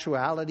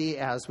actuality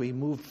as we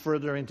move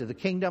further into the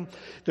kingdom.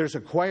 There's a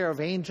choir of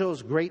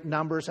angels, great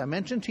numbers. I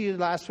mentioned to you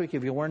last week,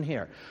 if you weren't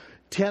here,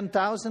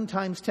 10,000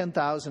 times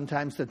 10,000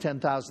 times the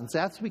 10,000.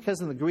 That's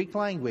because in the Greek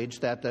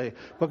language that the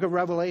book of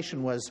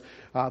Revelation was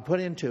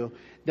put into,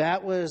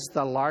 that was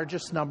the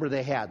largest number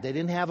they had. They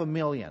didn't have 1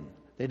 million.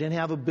 They didn't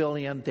have 1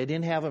 billion. They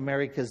didn't have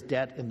America's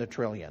debt in the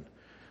trillion.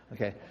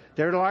 Okay,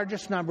 their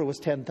largest number was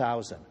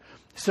 10,000.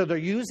 So they're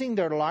using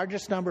their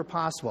largest number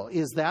possible.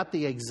 Is that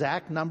the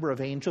exact number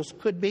of angels?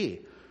 Could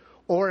be.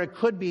 Or it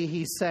could be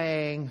he's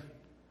saying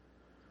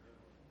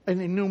an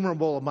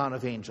innumerable amount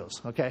of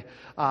angels. Okay,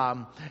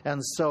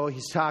 and so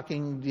he's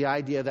talking the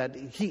idea that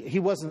he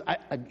wasn't.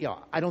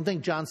 I don't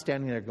think John's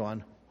standing there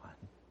going 1,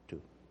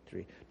 2,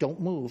 3. Don't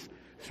move.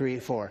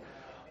 3, 4.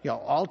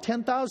 All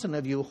 10,000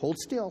 of you, hold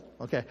still,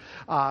 okay?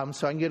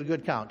 So I can get a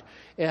good count.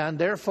 And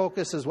their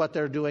focus is what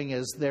they're doing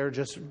is they're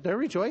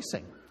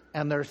rejoicing.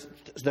 And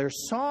their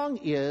song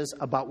is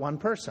about one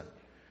person,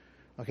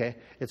 okay?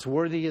 It's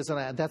worthy as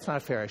an... That's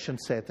not fair. I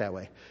shouldn't say it that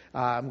way.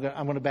 I'm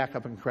going to back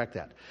up and correct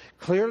that.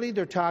 Clearly,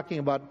 they're talking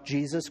about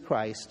Jesus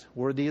Christ.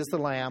 Worthy is the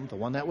Lamb, the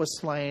one that was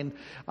slain.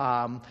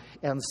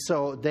 And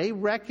so they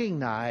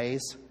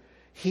recognize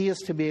he is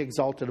to be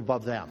exalted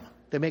above them.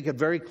 They make it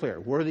very clear.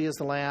 Worthy is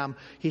the Lamb.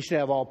 He should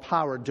have all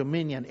power,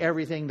 dominion,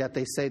 everything that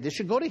they say. They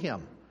should go to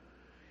him.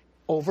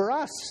 over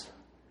us.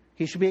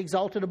 He should be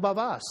exalted above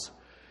us.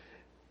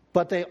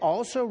 But they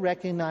also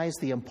recognize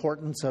the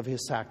importance of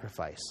his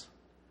sacrifice.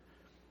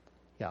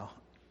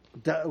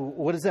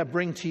 What does that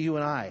bring to you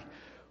and I?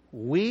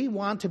 We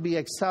want to be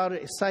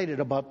excited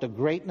about the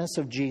greatness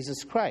of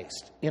Jesus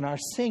Christ in our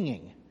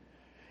singing,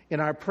 in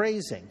our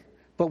praising.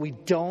 But we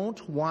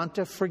don't want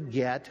to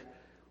forget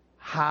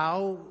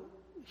how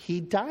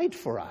he died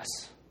for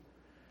us,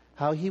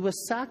 how he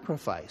was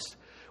sacrificed.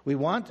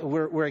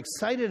 We're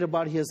excited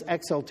about his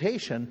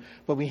exaltation,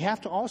 but we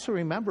have to also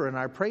remember in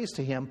our praise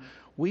to him,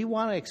 we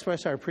want to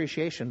express our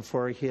appreciation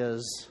for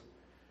his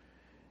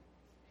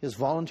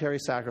voluntary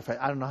sacrifice.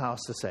 I don't know how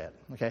else to say it.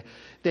 Okay,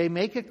 they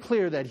make it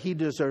clear that he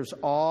deserves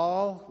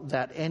all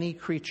that any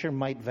creature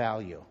might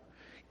value.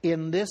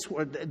 In this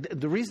word,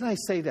 the reason I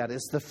say that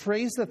is the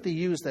phrase that they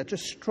use that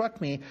just struck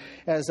me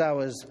as I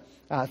was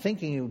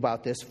thinking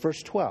about this.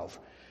 Verse 12,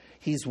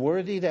 he's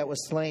worthy that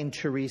was slain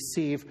to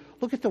receive.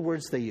 Look at the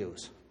words they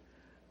use: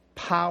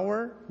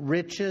 power,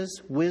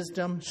 riches,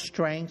 wisdom,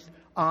 strength,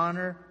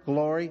 honor,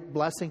 glory,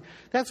 blessing.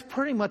 That's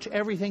pretty much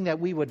everything that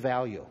we would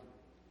value.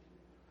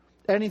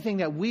 Anything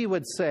that we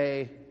would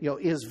say,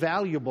 is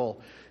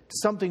valuable,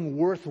 something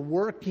worth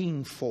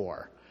working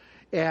for.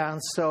 And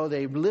so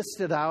they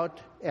list it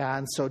out.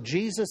 And so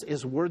Jesus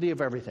is worthy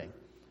of everything.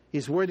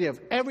 He's worthy of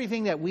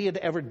everything that we had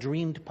ever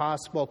dreamed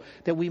possible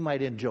that we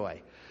might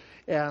enjoy.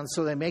 And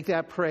so they make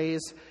that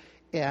praise.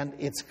 And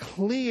it's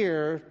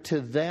clear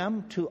to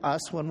them, to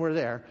us when we're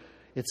there,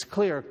 it's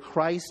clear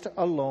Christ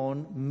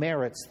alone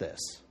merits this.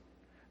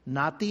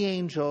 Not the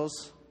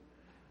angels.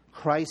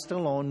 Christ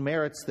alone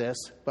merits this.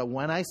 But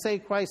when I say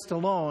Christ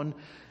alone,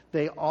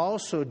 they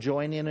also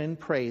join in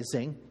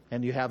praising.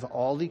 And you have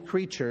all the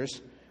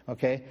creatures,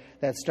 okay,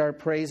 that start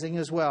praising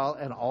as well.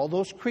 And all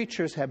those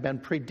creatures have been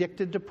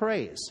predicted to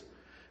praise.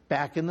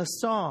 Back in the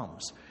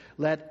Psalms,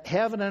 let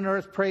heaven and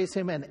earth praise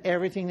him and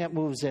everything that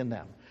moves in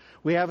them.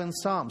 We have in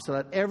Psalms, so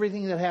that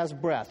everything that has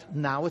breath,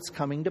 now it's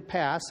coming to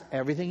pass.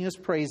 Everything is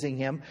praising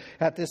him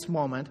at this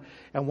moment.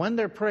 And when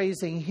they're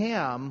praising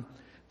him,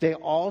 they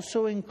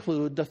also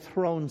include the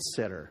throne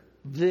sitter.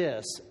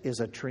 This is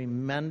a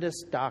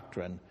tremendous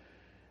doctrine,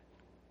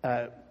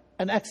 an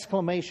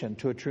exclamation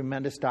to a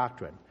tremendous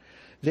doctrine.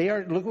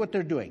 Look what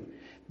they're doing.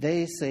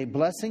 They say,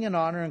 blessing and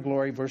honor and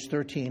glory, verse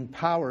 13,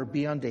 power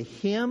be unto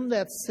him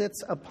that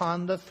sits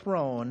upon the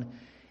throne,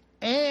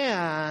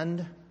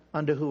 and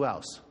unto who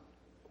else?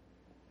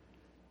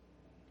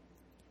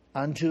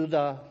 Unto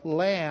the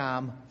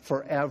Lamb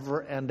forever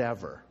and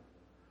ever.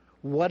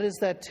 What does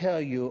that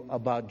tell you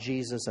about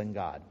Jesus and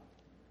God?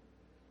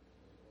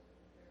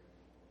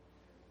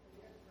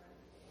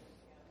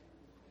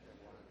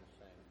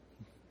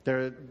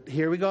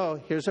 Here we go.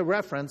 Here's a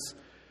reference.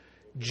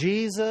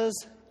 Jesus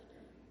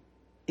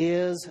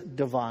is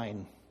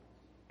divine.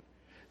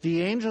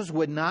 The angels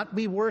would not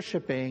be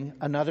worshiping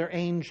another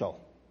angel.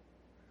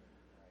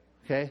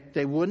 Okay?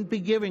 They wouldn't be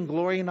giving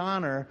glory and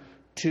honor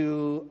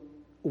to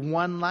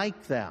one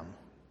like them.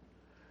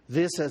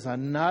 This is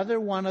another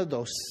one of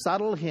those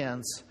subtle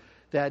hints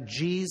that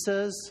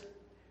Jesus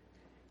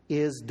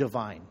is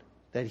divine,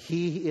 that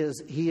he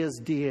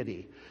is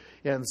deity.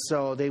 And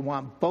so they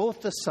want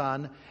both the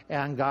Son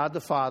and God the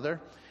Father.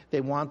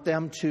 They want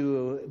them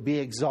to be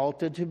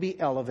exalted, to be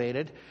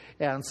elevated.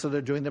 And so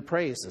they're doing the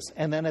praises.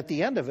 And then at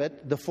the end of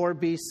it, the four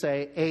beasts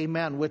say,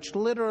 Amen, which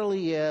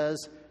literally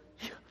is,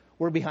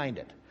 we're behind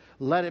it.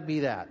 Let it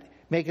be that.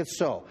 Make it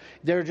so.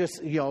 They're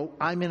just,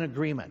 I'm in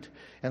agreement.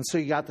 And so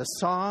you got the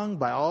song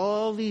by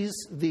all these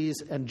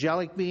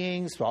angelic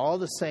beings, all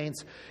the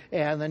saints,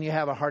 and then you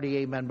have a hearty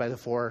amen by the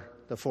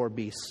four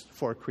beasts,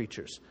 four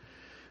creatures.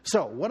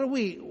 So what do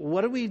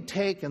we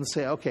take and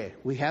say, okay,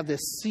 we have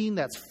this scene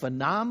that's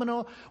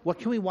phenomenal. What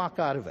can we walk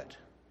out of it?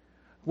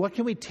 What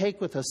can we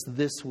take with us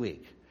this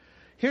week?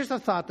 Here's a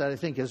thought that I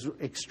think is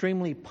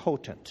extremely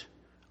potent,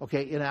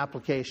 okay, in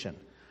application.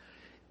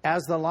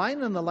 As the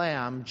Lion and the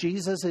Lamb,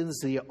 Jesus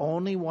is the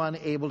only one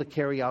able to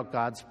carry out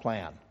God's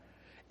plan.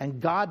 And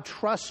God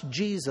trusts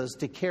Jesus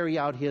to carry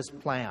out his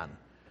plan.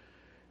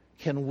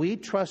 Can we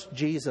trust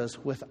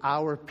Jesus with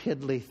our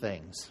piddly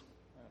things?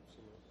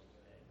 Absolutely.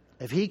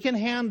 If he can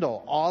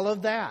handle all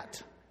of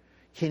that,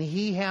 can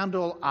he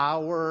handle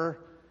our...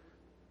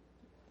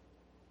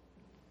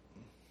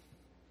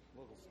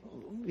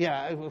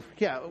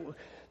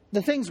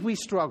 the things we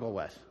struggle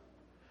with?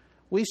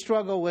 We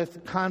struggle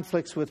with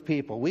conflicts with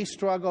people. We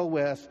struggle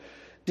with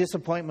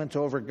disappointment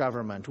over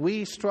government.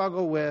 We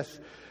struggle with,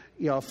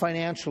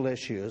 financial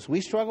issues.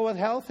 We struggle with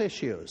health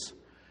issues.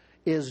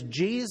 Is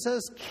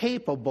Jesus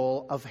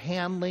capable of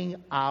handling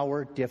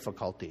our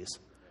difficulties?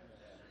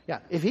 Yeah,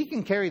 if he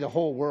can carry the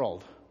whole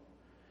world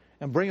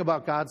and bring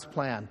about God's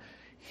plan,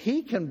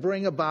 he can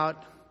bring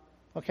about,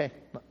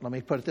 let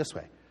me put it this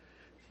way.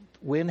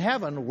 In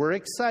heaven, we're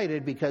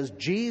excited because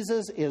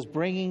Jesus is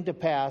bringing to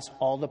pass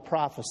all the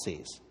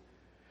prophecies.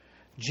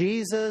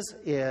 Jesus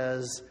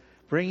is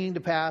bringing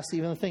to pass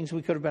even the things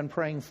we could have been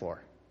praying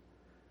for.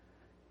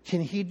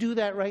 Can he do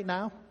that right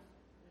now?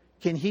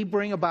 Can he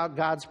bring about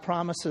God's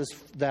promises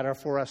that are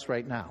for us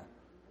right now?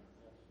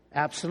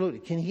 Absolutely.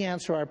 Can He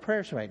answer our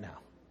prayers right now?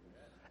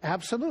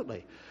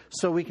 Absolutely.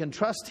 So we can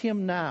trust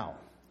Him now,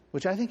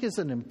 which I think is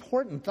an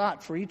important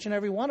thought for each and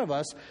every one of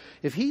us.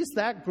 If He's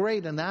that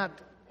great and that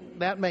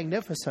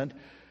magnificent,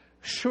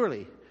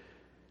 surely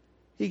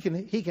He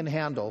can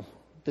handle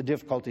the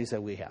difficulties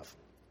that we have.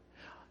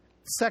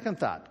 Second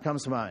thought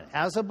comes to mind.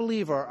 As a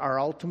believer, our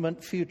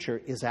ultimate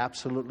future is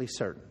absolutely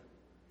certain.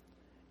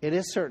 It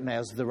is certain,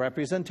 as the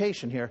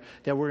representation here,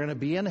 that we're going to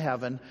be in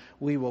heaven.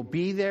 We will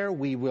be there.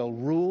 We will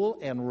rule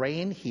and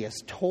reign. He has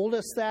told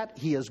us that.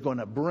 He is going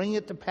to bring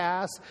it to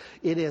pass.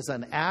 It is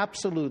an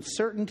absolute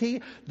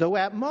certainty, though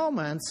at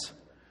moments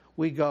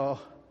we go,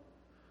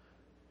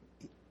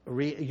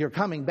 you're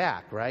coming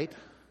back, right?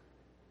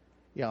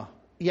 Yeah,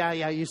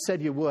 you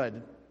said you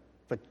would,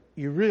 but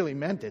you really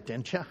meant it,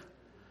 didn't you?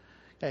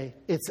 Okay,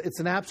 it's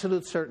an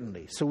absolute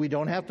certainty. So we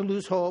don't have to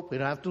lose hope. We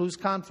don't have to lose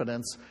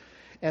confidence.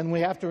 And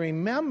we have to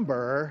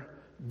remember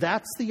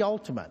that's the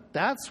ultimate.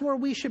 That's where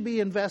we should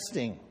be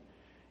investing,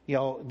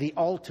 the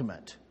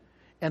ultimate.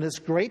 And it's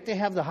great to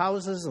have the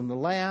houses and the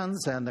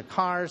lands and the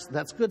cars.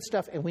 That's good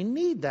stuff. And we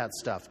need that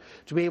stuff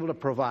to be able to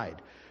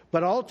provide.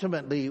 But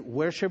ultimately,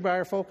 where should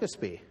our focus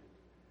be?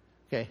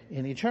 Okay,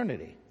 in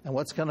eternity. And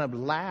what's going to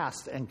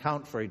last and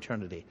count for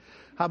eternity.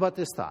 How about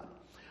this thought?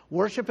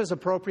 Worship is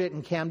appropriate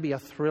and can be a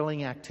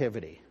thrilling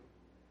activity.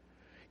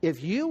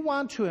 If you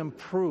want to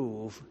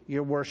improve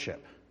your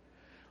worship,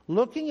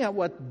 looking at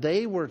what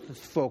they were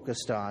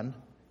focused on,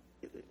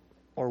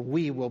 or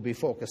we will be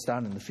focused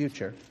on in the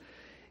future,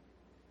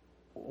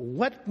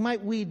 what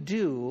might we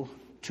do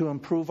to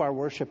improve our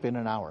worship in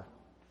an hour?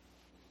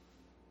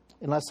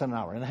 In less than an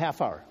hour, in a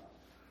half hour?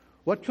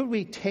 What could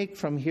we take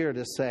from here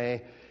to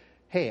say,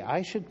 hey,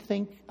 I should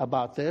think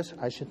about this,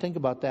 I should think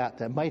about that,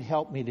 that might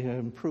help me to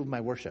improve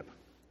my worship?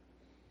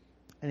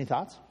 Any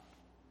thoughts?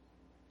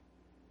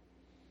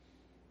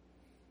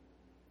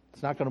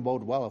 It's not going to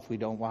bode well if we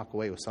don't walk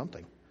away with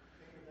something.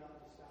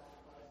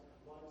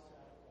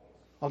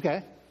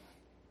 Okay.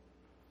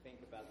 Think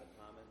about the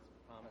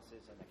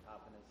promises and the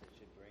confidence it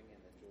should bring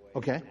and the joy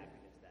and happiness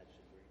that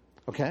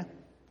should bring. Okay.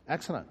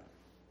 Excellent.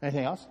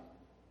 Anything else?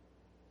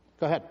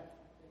 Go ahead.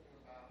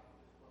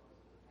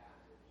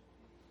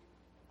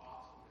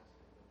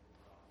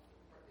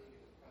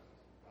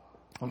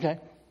 Okay.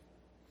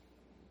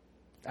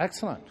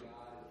 Excellent.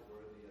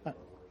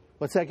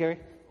 What's that, Gary?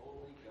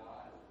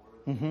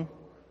 Mm-hmm.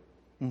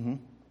 Mm-hmm.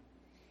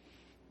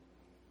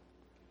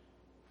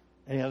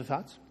 Any other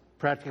thoughts?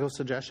 Practical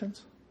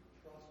suggestions?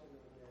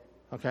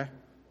 Okay.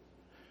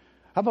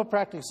 How about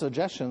practical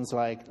suggestions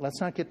like,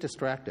 let's not get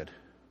distracted.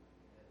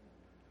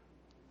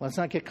 Let's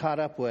not get caught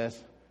up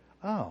with,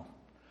 oh,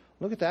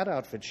 look at that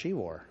outfit she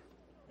wore.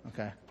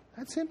 Okay.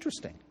 That's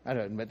interesting. I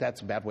don't admit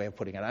that's a bad way of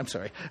putting it. I'm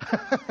sorry.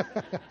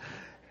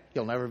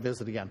 You'll never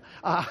visit again.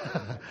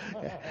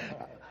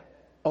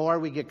 Or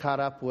we get caught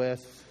up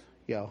with,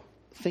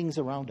 things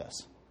around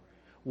us.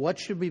 What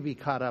should we be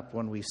caught up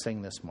when we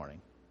sing this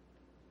morning?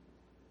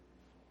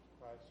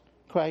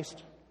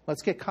 Christ.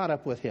 Let's get caught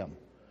up with Him.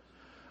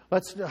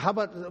 How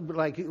about,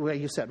 like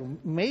you said,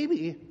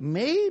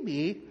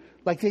 maybe,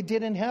 like they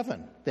did in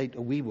heaven.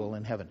 We will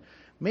in heaven.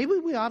 Maybe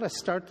we ought to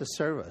start the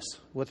service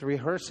with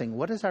rehearsing.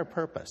 What is our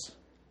purpose?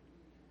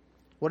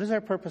 What is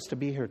our purpose to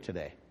be here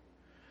today?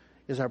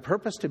 Is our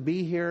purpose to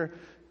be here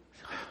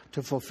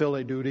to fulfill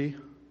a duty?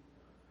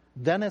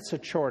 Then it's a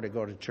chore to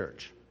go to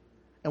church.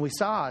 And we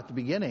saw at the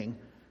beginning,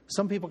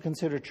 some people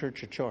consider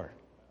church a chore.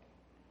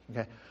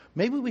 Okay,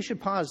 maybe we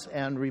should pause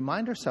and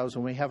remind ourselves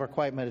when we have our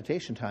quiet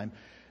meditation time,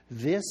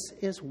 this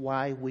is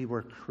why we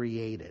were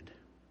created.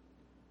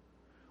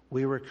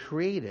 We were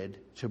created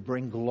to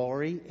bring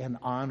glory and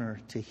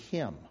honor to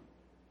Him.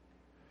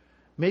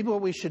 Maybe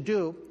what we should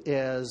do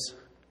is,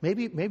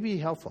 maybe be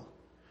helpful.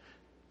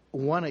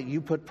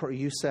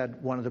 You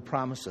said one of the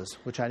promises,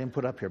 which I didn't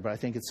put up here, but I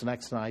think it's an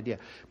excellent idea.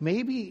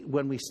 Maybe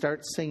when we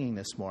start singing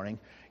this morning,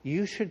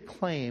 you should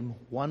claim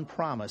one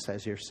promise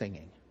as you're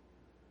singing.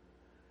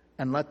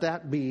 And let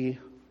that be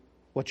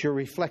what you're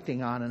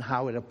reflecting on and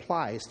how it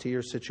applies to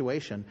your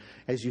situation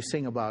as you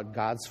sing about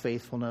God's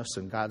faithfulness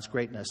and God's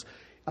greatness,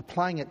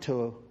 applying it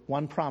to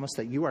one promise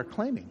that you are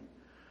claiming.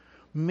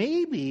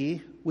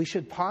 Maybe we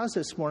should pause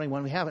this morning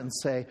when we have it and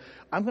say,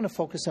 I'm going to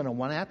focus in on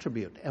one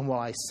attribute. And while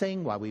I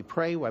sing, while we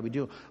pray, while we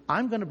do,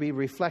 I'm going to be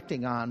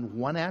reflecting on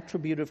one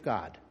attribute of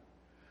God.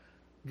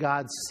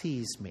 God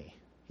sees me.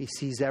 He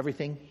sees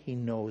everything. He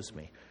knows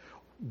me.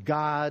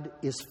 God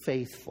is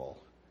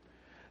faithful.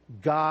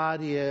 God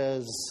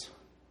is,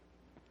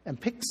 and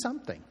pick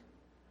something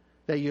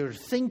that you're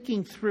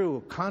thinking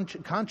through,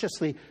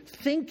 consciously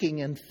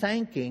thinking and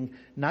thanking,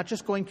 not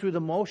just going through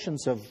the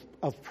motions of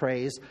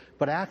praise,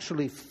 but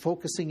actually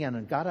focusing in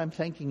on, God, I'm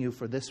thanking you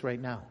for this right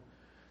now.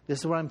 This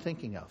is what I'm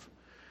thinking of.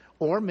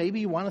 Or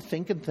maybe you want to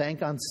think and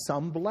thank on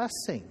some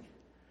blessing.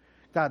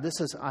 God,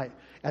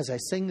 as I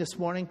sing this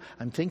morning,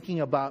 I'm thinking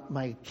about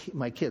my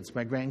kids,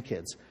 my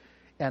grandkids,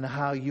 and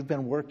how you've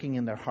been working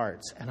in their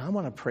hearts. And I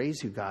want to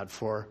praise you, God,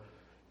 for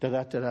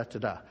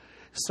da-da-da-da-da-da.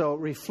 So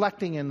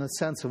reflecting in the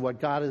sense of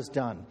what God has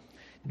done.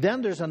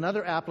 Then there's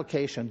another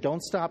application.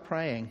 Don't stop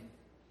praying.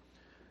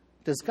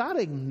 Does God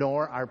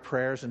ignore our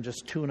prayers and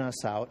just tune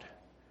us out?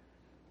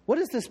 What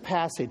does this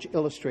passage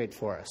illustrate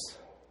for us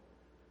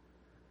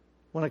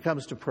when it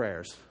comes to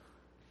prayers?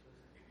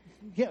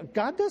 Yeah,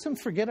 God doesn't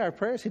forget our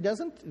prayers.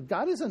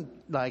 God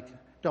isn't like,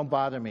 don't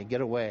bother me,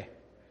 get away.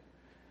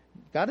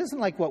 God isn't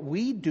like what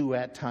we do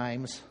at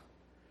times.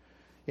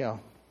 I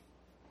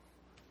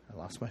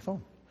lost my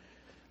phone.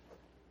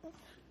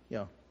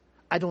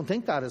 I don't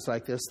think God is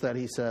like this, that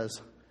he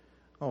says,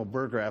 oh,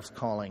 Burgraff's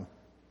calling.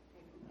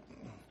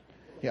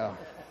 I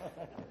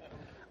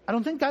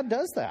don't think God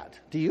does that.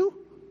 Do you?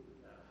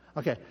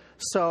 Okay.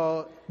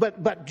 So,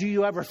 but do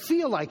you ever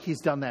feel like he's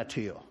done that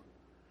to you?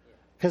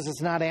 Because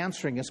it's not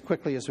answering as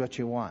quickly as what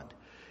you want.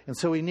 And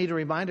so we need to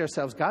remind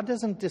ourselves, God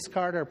doesn't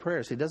discard our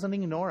prayers. He doesn't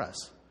ignore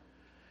us.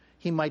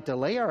 He might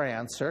delay our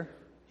answer.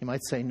 He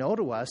might say no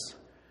to us.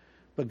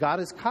 But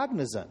God is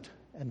cognizant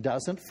and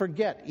doesn't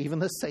forget. Even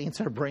the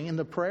saints are bringing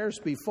the prayers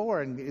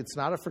before, and it's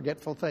not a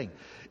forgetful thing.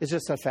 It's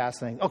just a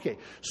fascinating. Okay,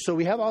 so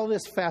we have all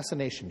this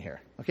fascination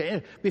here. Okay,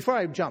 and before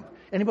I jump,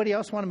 anybody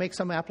else want to make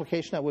some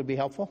application that would be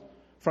helpful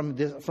from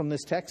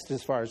this text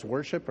as far as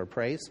worship or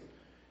praise?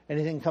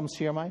 Anything comes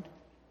to your mind?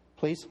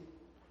 Please.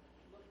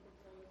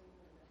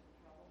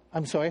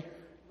 I'm sorry?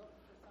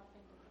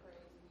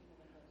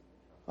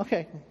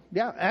 Okay,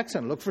 yeah,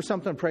 excellent. Look for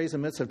something to praise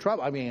in the midst of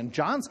trouble. I mean, in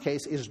John's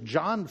case, is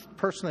John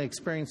personally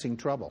experiencing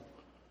trouble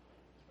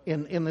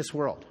in this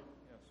world?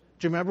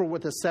 Do you remember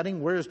what the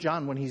setting? Where is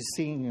John when he's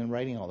seeing and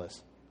writing all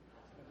this?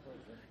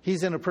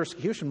 He's in a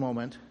persecution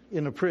moment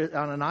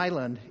on an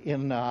island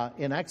in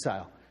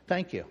exile.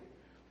 Thank you.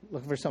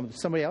 Looking for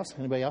somebody else?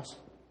 Anybody else?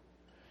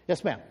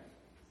 Yes, ma'am.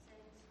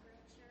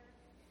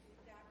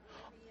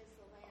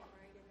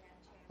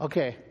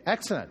 Okay,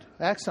 excellent.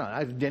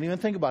 I didn't even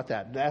think about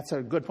that. That's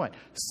a good point.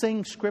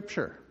 Sing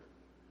Scripture.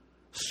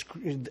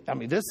 I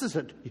mean,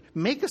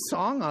 make a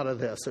song out of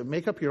this. Or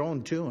make up your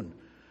own tune.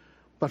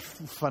 But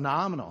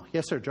phenomenal.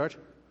 Yes, sir, George?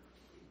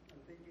 I'm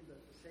thinking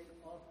that the same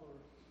author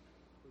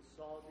who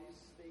saw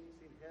these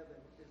things in heaven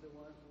is the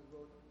one who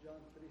wrote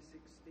John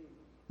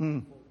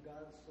 3:16. For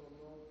God so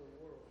loved the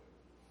world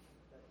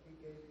that he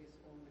gave his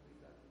only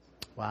begotten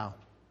Son.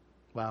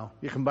 Wow.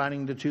 You're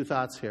combining the two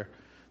thoughts here.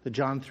 The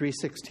John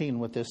 3:16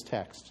 with this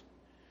text.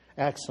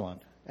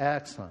 Excellent.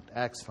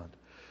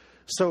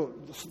 So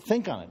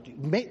think on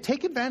it.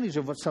 Take advantage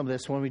of some of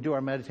this when we do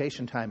our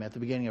meditation time at the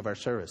beginning of our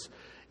service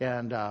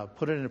and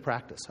put it into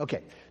practice.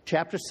 Okay,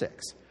 chapter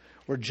 6.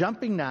 We're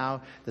jumping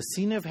now. The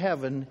scene of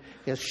heaven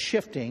is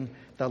shifting.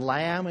 The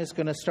Lamb is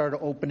going to start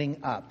opening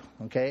up.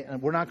 Okay,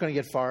 and we're not going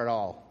to get far at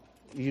all.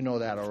 You know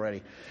that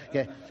already.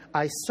 Okay,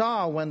 I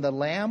saw when the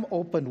Lamb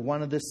opened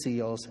one of the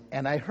seals,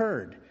 and I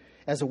heard,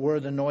 as it were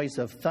the noise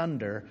of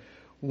thunder,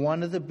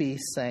 one of the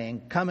beasts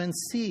saying, "Come and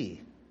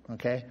see."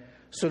 Okay?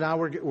 So now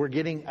we're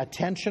getting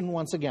attention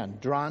once again,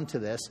 drawn to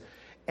this,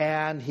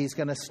 and he's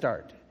going to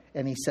start.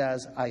 And he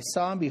says, I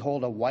saw and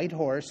behold a white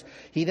horse.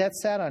 He that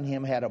sat on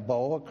him had a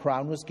bow, a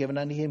crown was given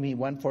unto him. He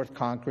went forth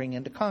conquering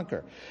and to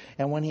conquer.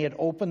 And when he had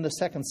opened the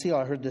second seal,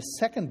 I heard the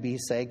second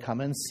beast say,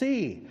 "Come and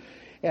see."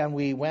 And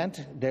we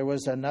went, there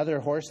was another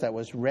horse that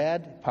was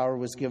red. Power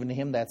was given to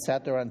him that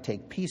sat thereon to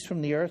take peace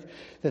from the earth,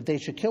 that they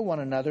should kill one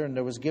another, and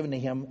there was given to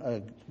him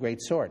a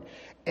great sword.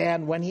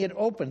 And when he had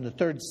opened the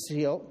third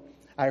seal,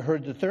 I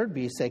heard the third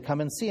beast say, "Come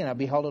and see." And I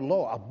beheld,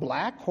 lo, a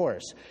black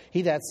horse.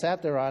 He that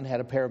sat thereon had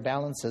a pair of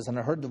balances. And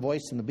I heard the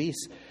voice in the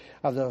beast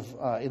in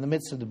the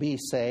midst of the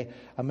beast say,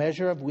 "A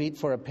measure of wheat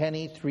for a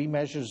penny, 3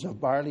 measures of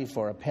barley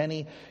for a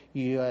penny.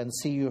 And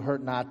see you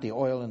hurt not the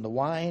oil and the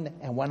wine."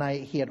 And when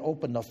he had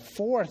opened the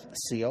fourth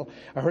seal,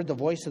 I heard the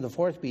voice of the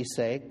fourth beast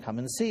say, "Come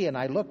and see." And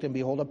I looked, and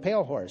behold, a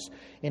pale horse.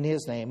 In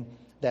his name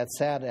that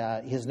sat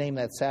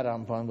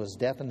on was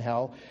Death and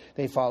Hell.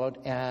 They followed,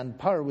 and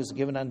power was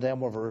given unto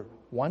them over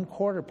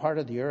 1/4 part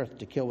of the earth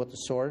to kill with the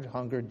sword,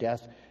 hunger,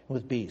 death, and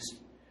with beasts.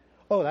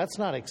 Oh, that's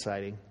not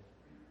exciting.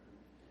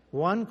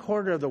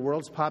 1/4 of the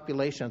world's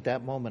population at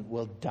that moment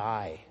will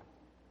die.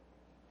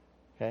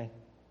 Okay?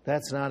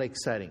 That's not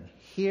exciting.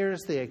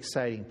 Here's the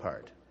exciting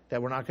part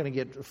that we're not going to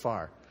get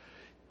far.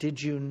 Did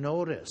you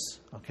notice,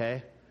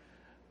 okay?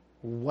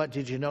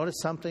 Did you notice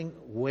something?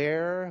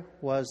 Where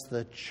was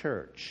the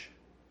church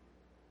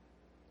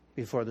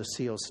before the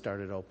seals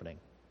started opening?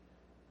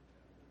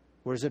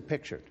 Where's it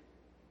pictured?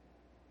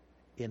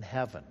 In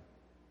heaven.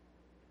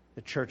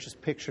 The church is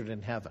pictured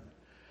in heaven.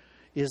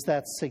 Is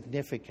that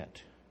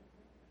significant?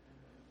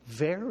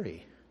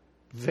 Very,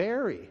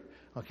 very.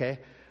 Okay?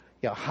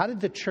 Yeah, how did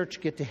the church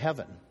get to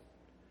heaven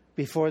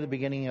before the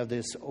beginning of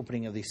this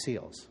opening of these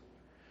seals?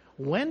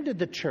 When did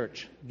the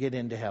church get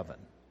into heaven?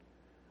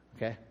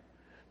 Okay?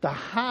 The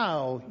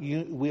how,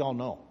 we all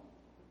know.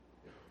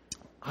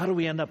 How do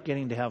we end up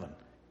getting to heaven?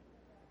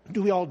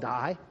 Do we all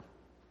die?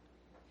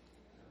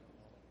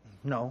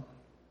 No.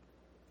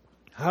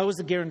 How is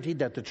it guaranteed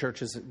that the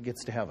church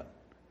gets to heaven?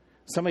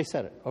 Somebody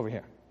said it over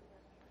here.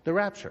 The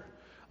rapture.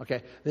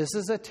 Okay, this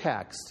is a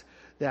text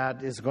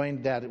that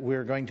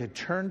we're going to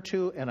turn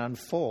to and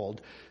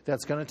unfold.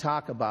 That's going to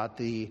talk about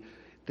the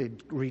the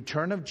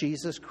return of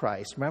Jesus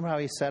Christ. Remember how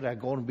he said, I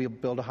go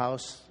and build a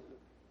house?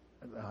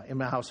 In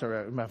my house,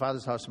 or in my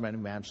Father's house are many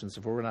mansions.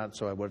 If we were not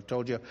so, I would have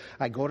told you.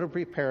 I go to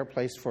prepare a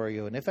place for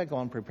you. And if I go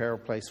and prepare a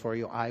place for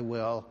you, I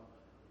will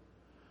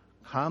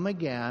come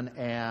again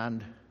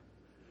and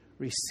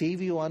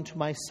receive you unto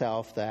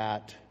myself,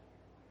 that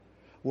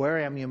where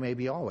I am you may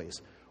be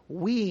always.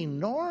 We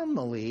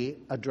normally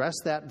address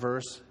that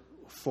verse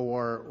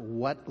for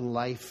what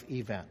life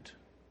event?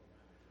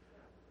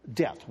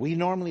 Death. We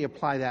normally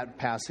apply that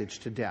passage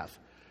to death.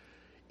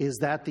 Is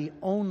that the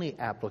only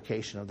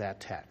application of that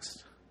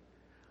text?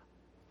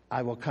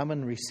 I will come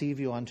and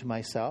receive you unto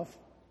myself.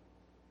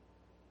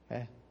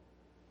 Okay?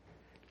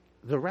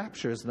 The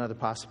rapture is another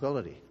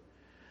possibility.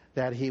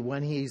 That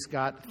when he's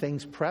got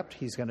things prepped,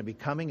 he's going to be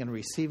coming and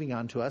receiving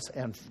unto us.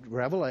 And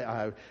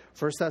 1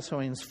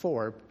 Thessalonians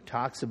 4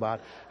 talks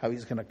about how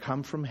he's going to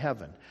come from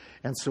heaven.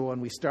 And so when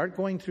we start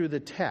going through the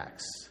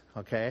text,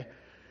 okay,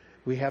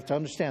 we have to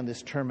understand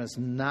this term is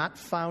not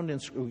found in,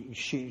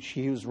 she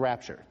used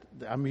rapture.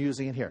 I'm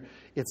using it here.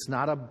 It's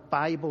not a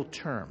Bible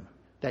term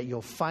that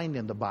you'll find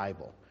in the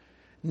Bible.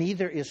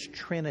 Neither is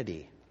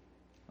Trinity,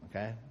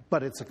 okay?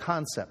 But it's a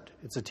concept.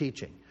 It's a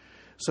teaching.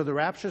 So the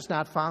rapture is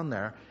not found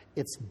there.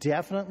 It's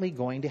definitely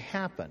going to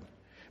happen.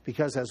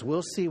 Because as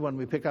we'll see when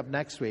we pick up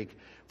next week,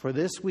 for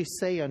this we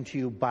say unto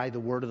you by the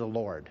word of the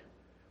Lord.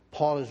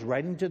 Paul is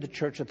writing to the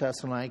church of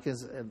Thessalonica.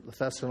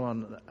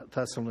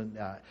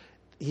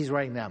 He's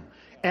writing them.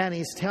 And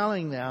he's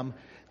telling them,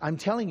 I'm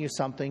telling you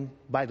something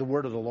by the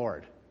word of the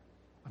Lord.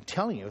 I'm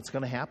telling you it's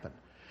going to happen.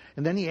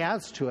 And then he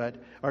adds to it,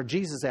 or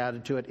Jesus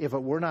added to it, if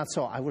it were not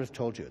so, I would have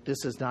told you.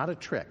 This is not a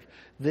trick.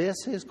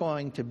 This is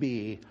going to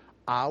be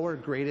our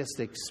greatest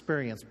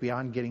experience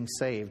beyond getting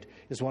saved,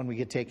 is when we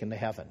get taken to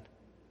heaven.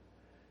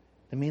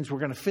 It means we're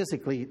going to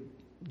physically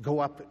go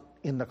up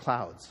in the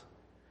clouds.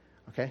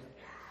 Okay?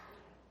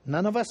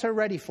 None of us are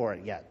ready for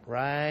it yet,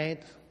 right?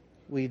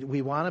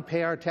 We want to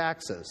pay our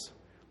taxes.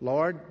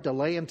 Lord,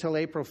 delay until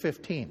April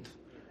 15th.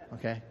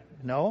 Okay?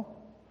 No?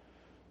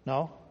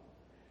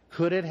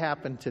 Could it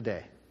happen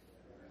today?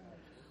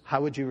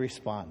 How would you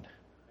respond?